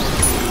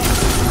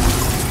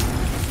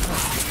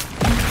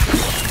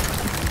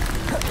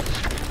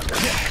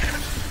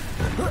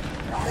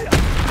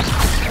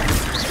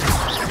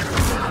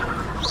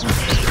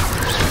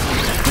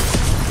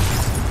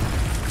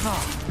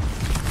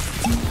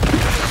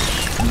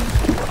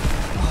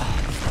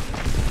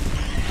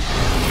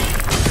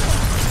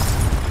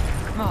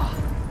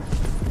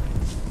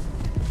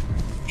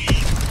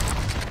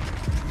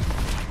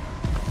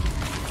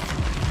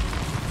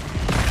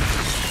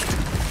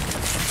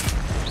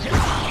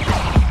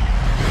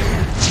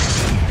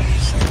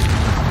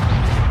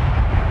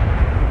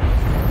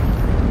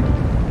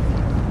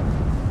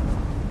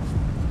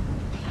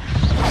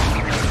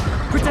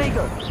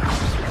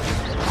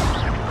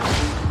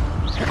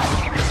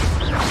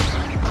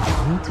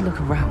 I need to look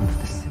around for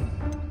the sea.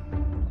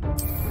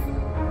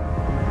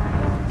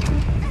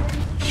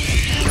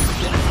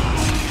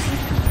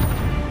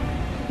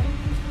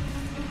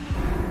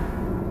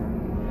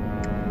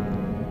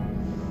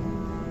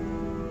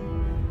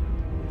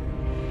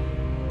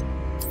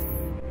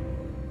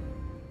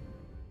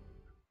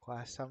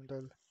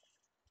 Quassamdal.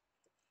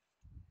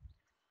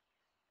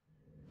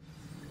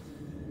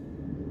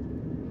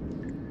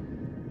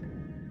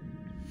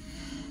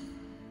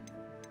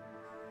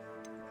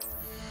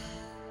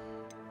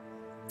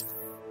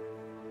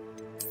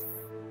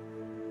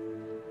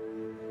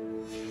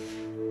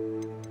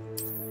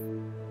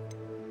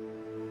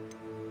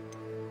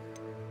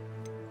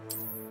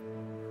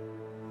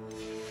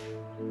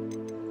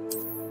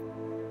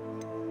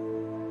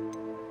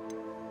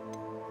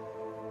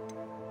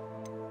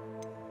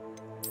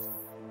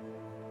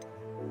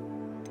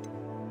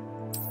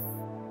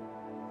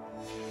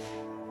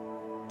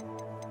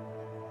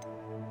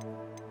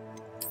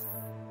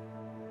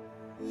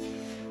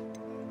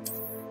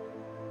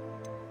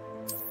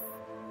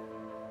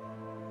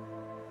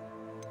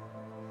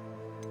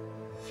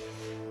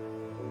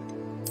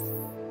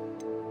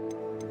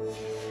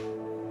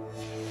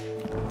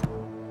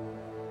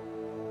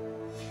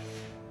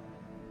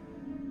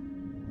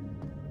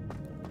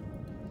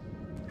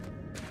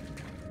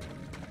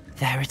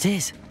 There it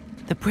is.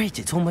 The bridge,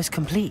 it's almost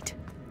complete.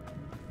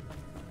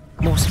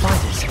 More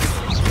spiders.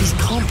 These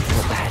can't be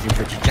what they're headed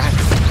for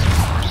Jackdaw.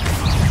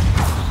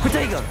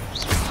 Protego!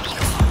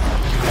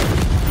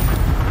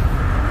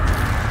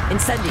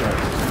 Incendio!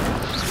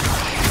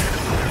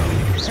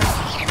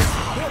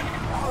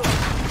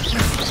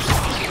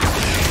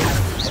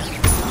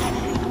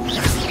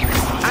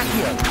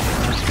 Accio!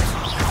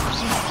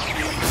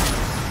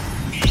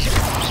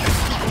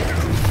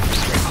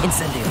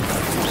 Incendio!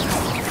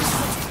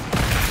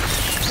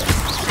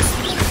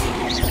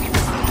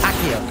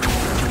 Accio!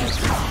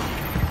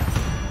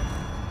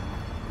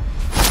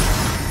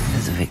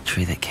 There's a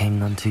victory that came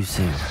none too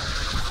soon.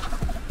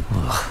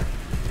 Ugh.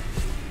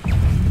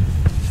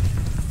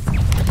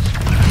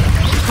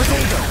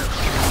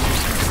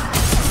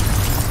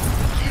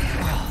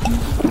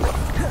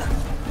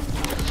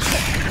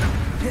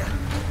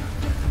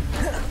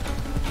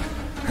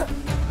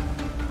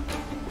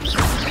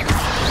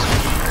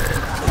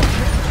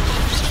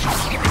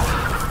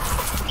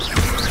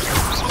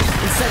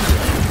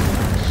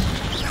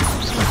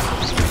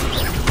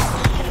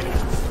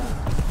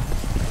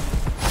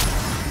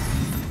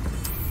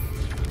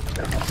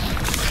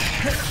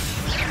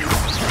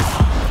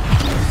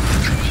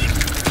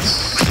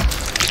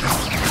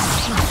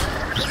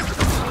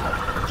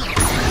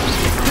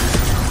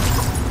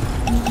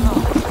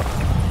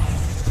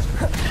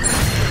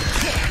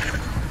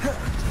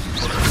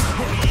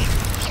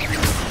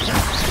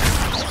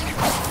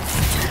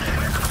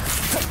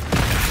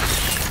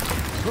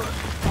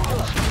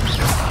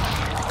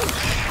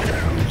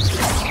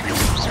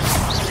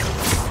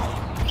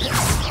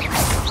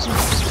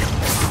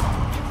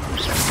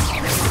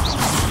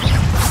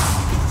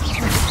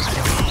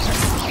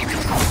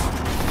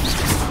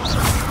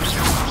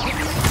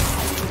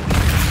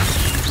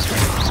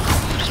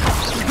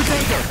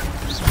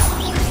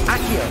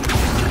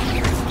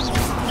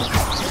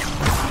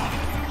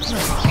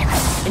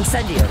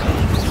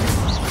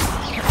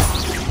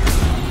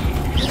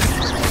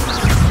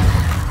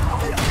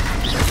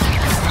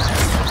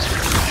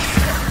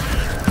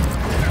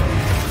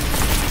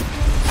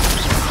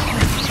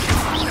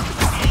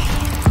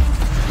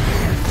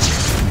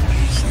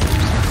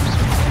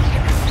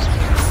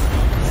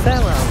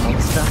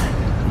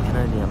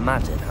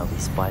 Imagine how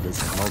these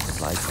spiders have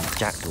multiplied since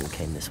Jackdaw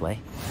came this way.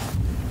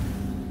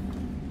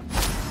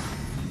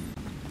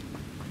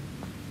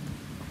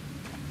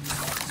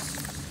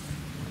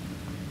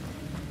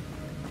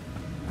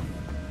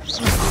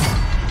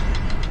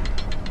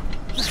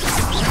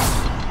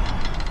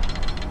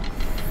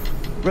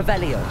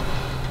 Revelio.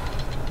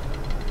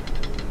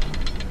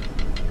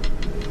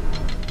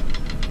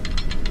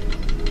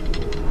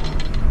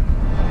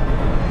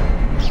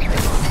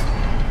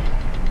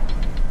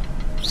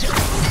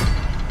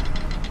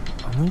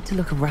 I need to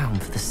look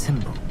around for the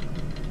symbol.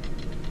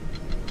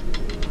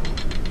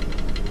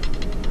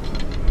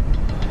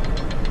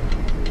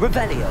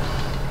 Revelio.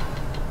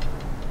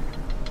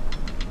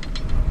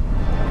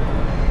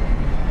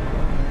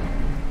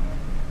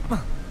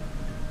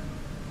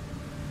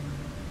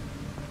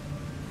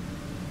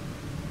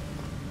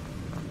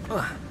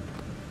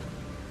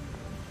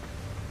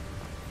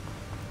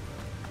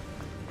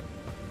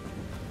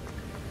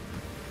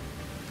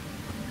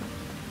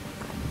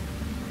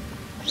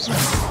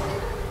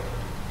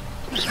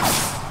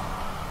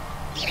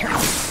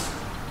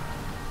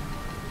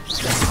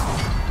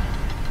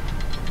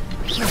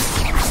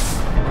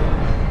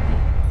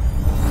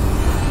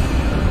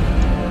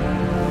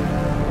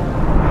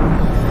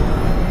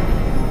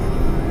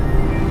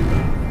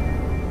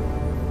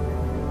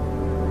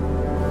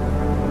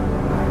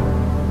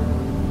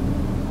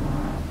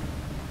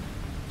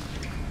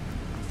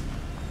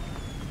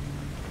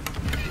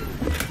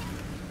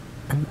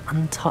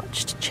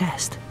 Untouched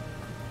chest.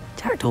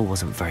 Jackdaw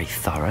wasn't very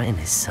thorough in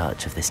his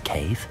search of this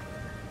cave.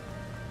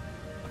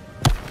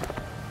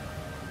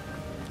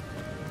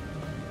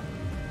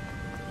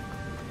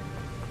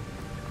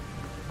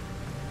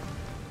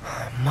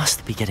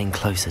 Must be getting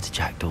closer to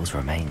Jackdaw's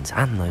remains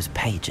and those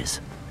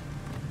pages.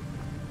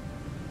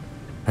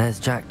 There's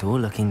Jackdaw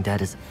looking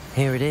dead as...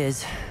 Here it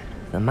is.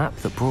 The map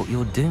that brought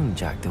your doom,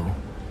 Jackdaw.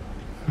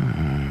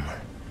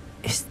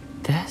 Is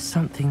there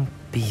something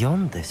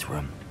beyond this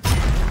room?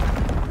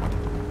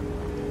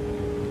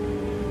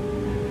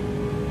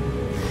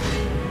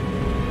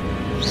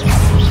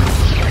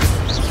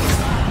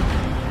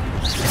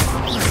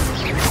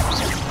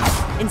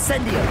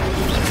 Incendio!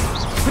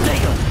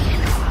 Protego!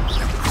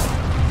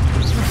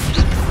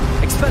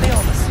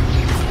 Expelliarmus!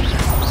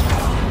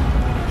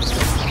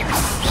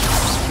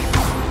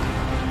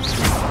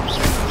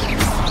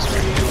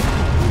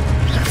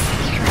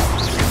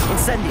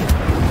 Incendio!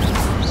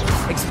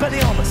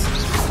 Expelliarmus!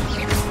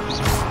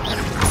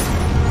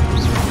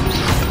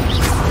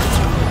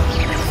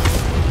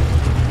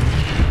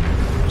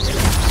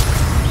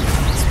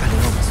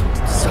 Expelliarmus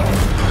wanted to solve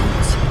the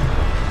problems.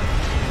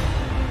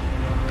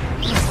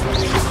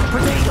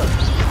 Protego!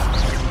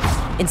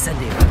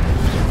 Incendio!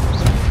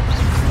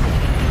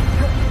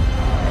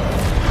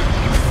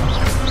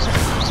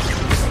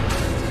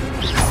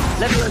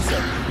 Levioso!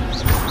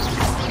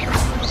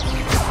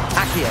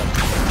 Accio.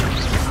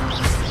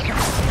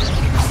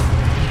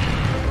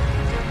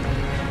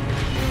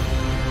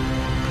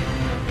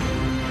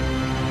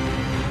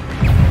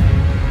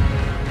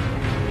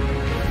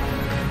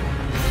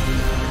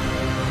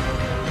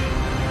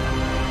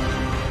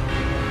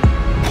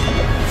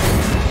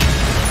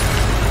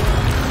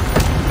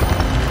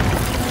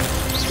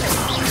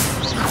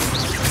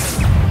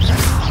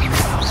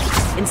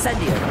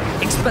 Incendio.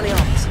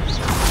 Expelliarmus.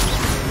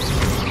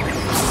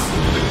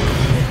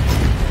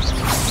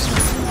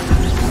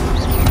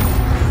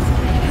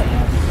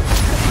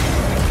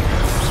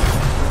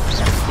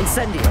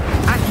 Incendio.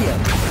 Accio.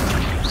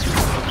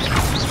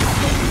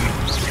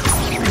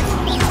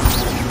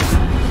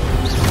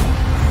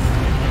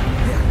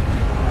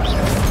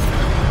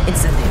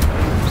 Incendio.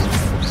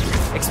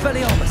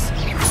 Expelliarmus.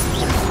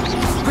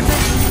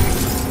 Protect.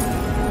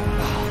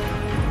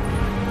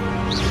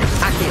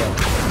 Accio.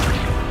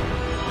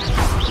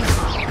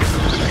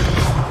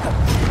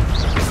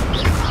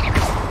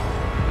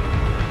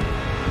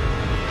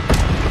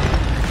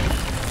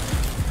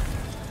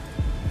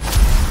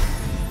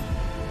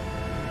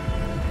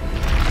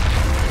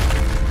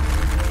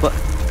 But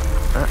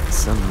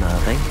that's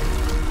unnerving.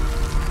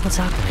 What's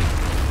happening?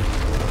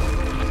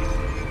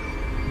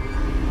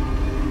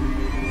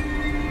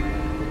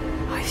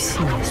 I've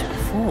seen this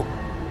before.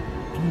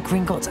 In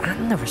Gringotts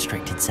and the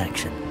restricted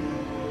section.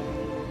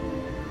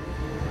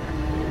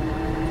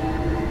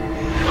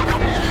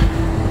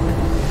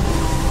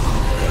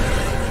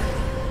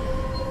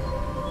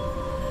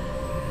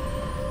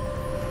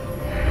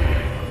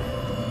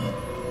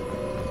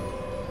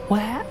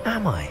 Where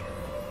am I?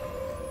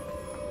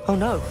 Oh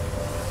no,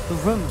 the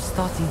room's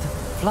starting to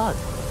flood.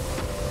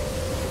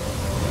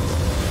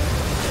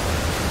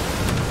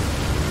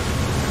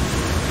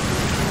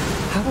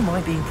 How am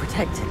I being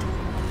protected?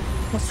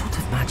 What sort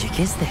of magic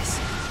is this?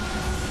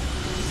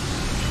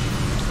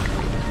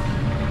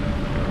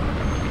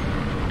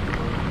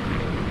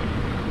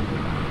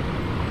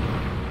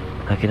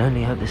 I can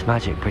only hope this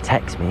magic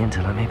protects me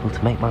until I'm able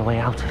to make my way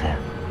out of here.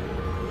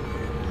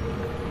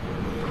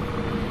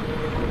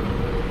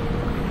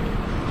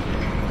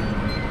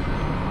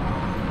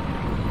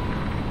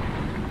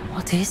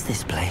 What is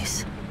this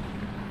place?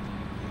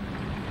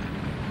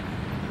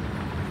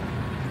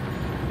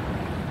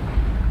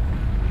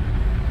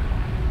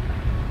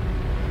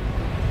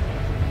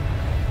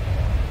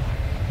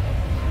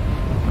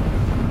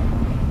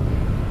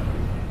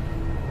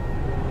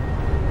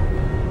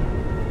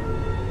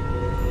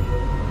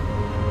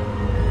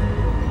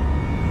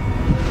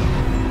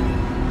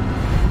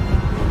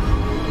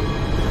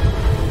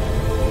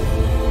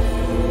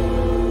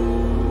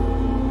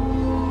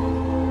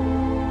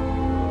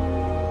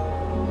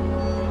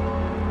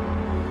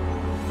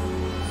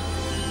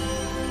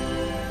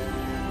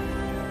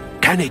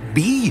 Can it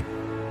be?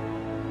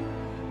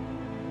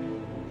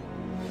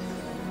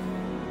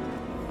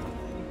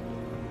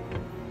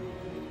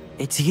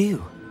 It's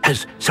you.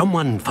 Has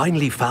someone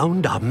finally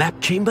found our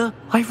map chamber?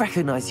 I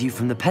recognize you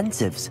from the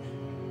Pensives.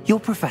 You're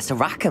Professor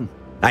Rackham.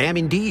 I am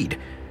indeed.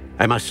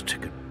 I must...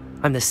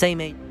 I'm the same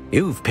age.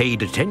 You've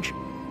paid attention.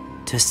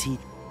 To see...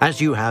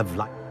 As you have,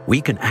 like,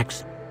 we can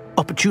access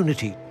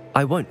opportunity.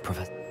 I won't,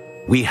 Professor.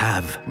 We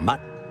have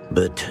much.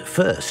 But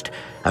first,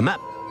 a map...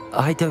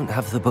 I don't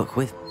have the book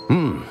with...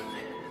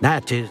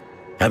 That is...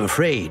 I'm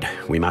afraid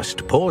we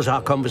must pause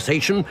our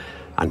conversation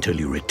until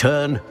you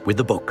return with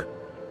the book.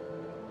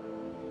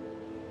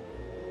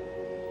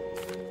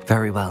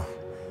 Very well.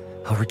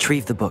 I'll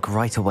retrieve the book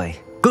right away.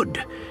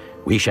 Good.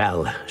 We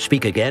shall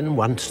speak again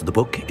once the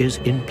book is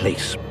in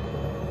place.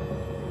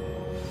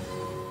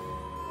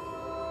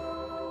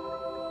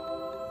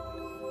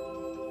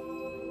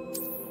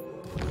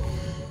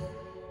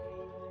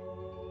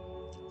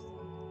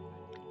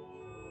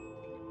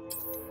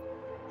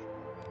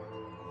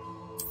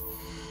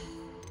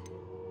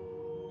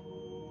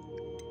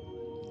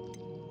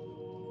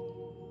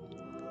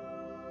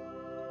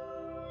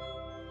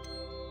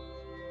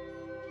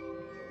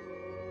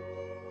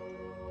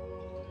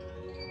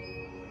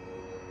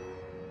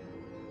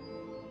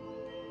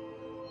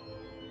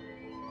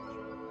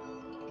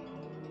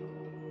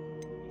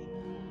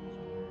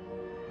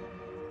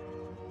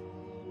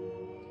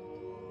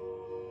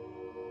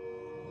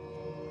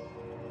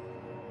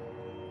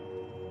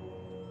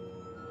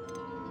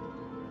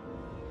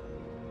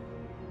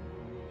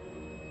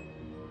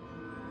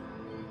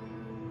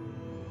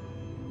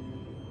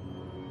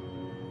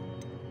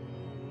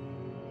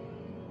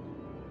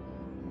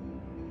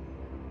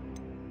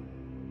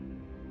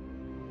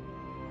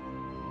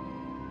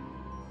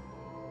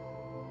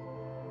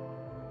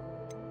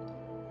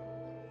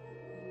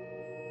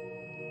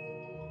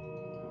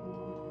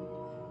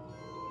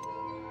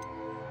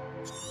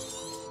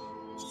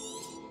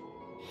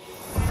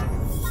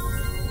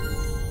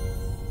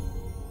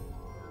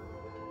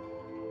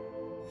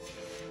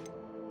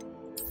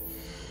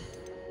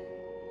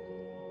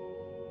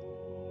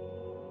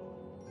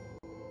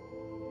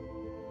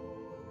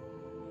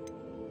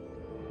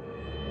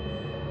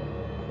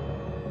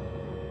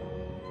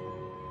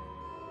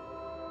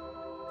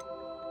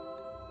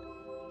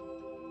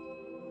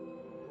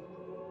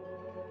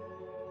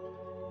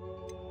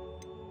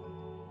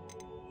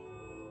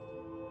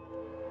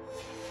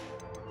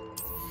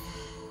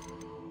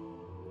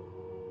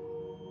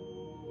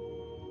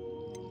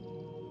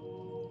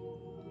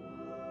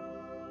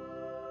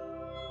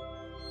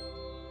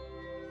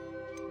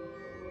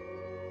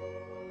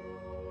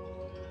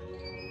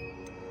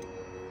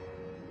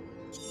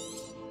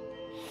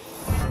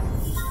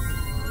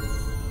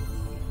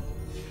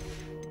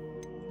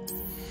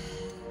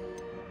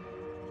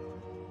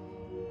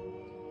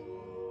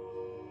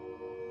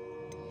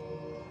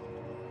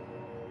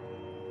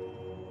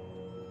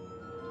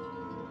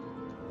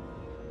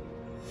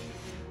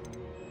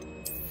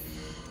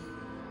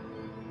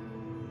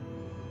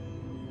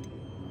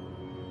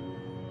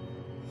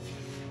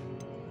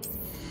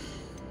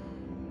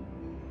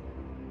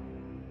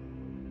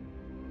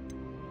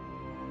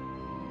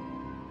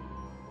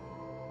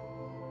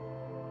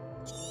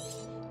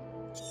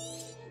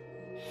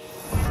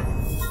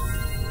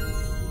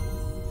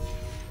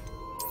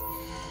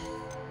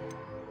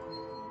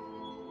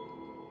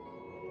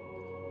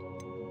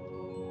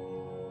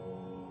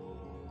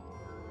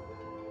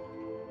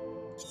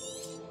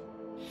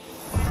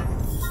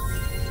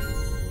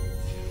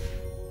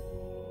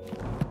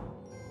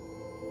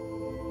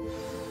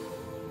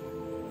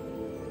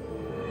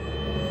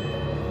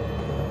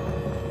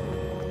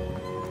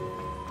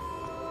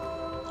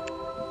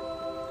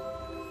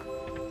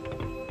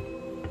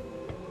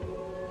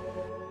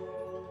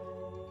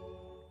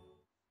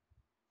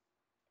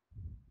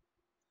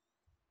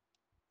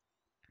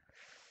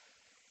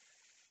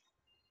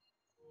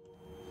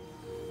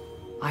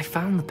 I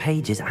found the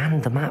pages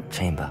and the map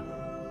chamber.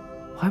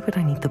 Why would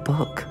I need the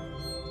book?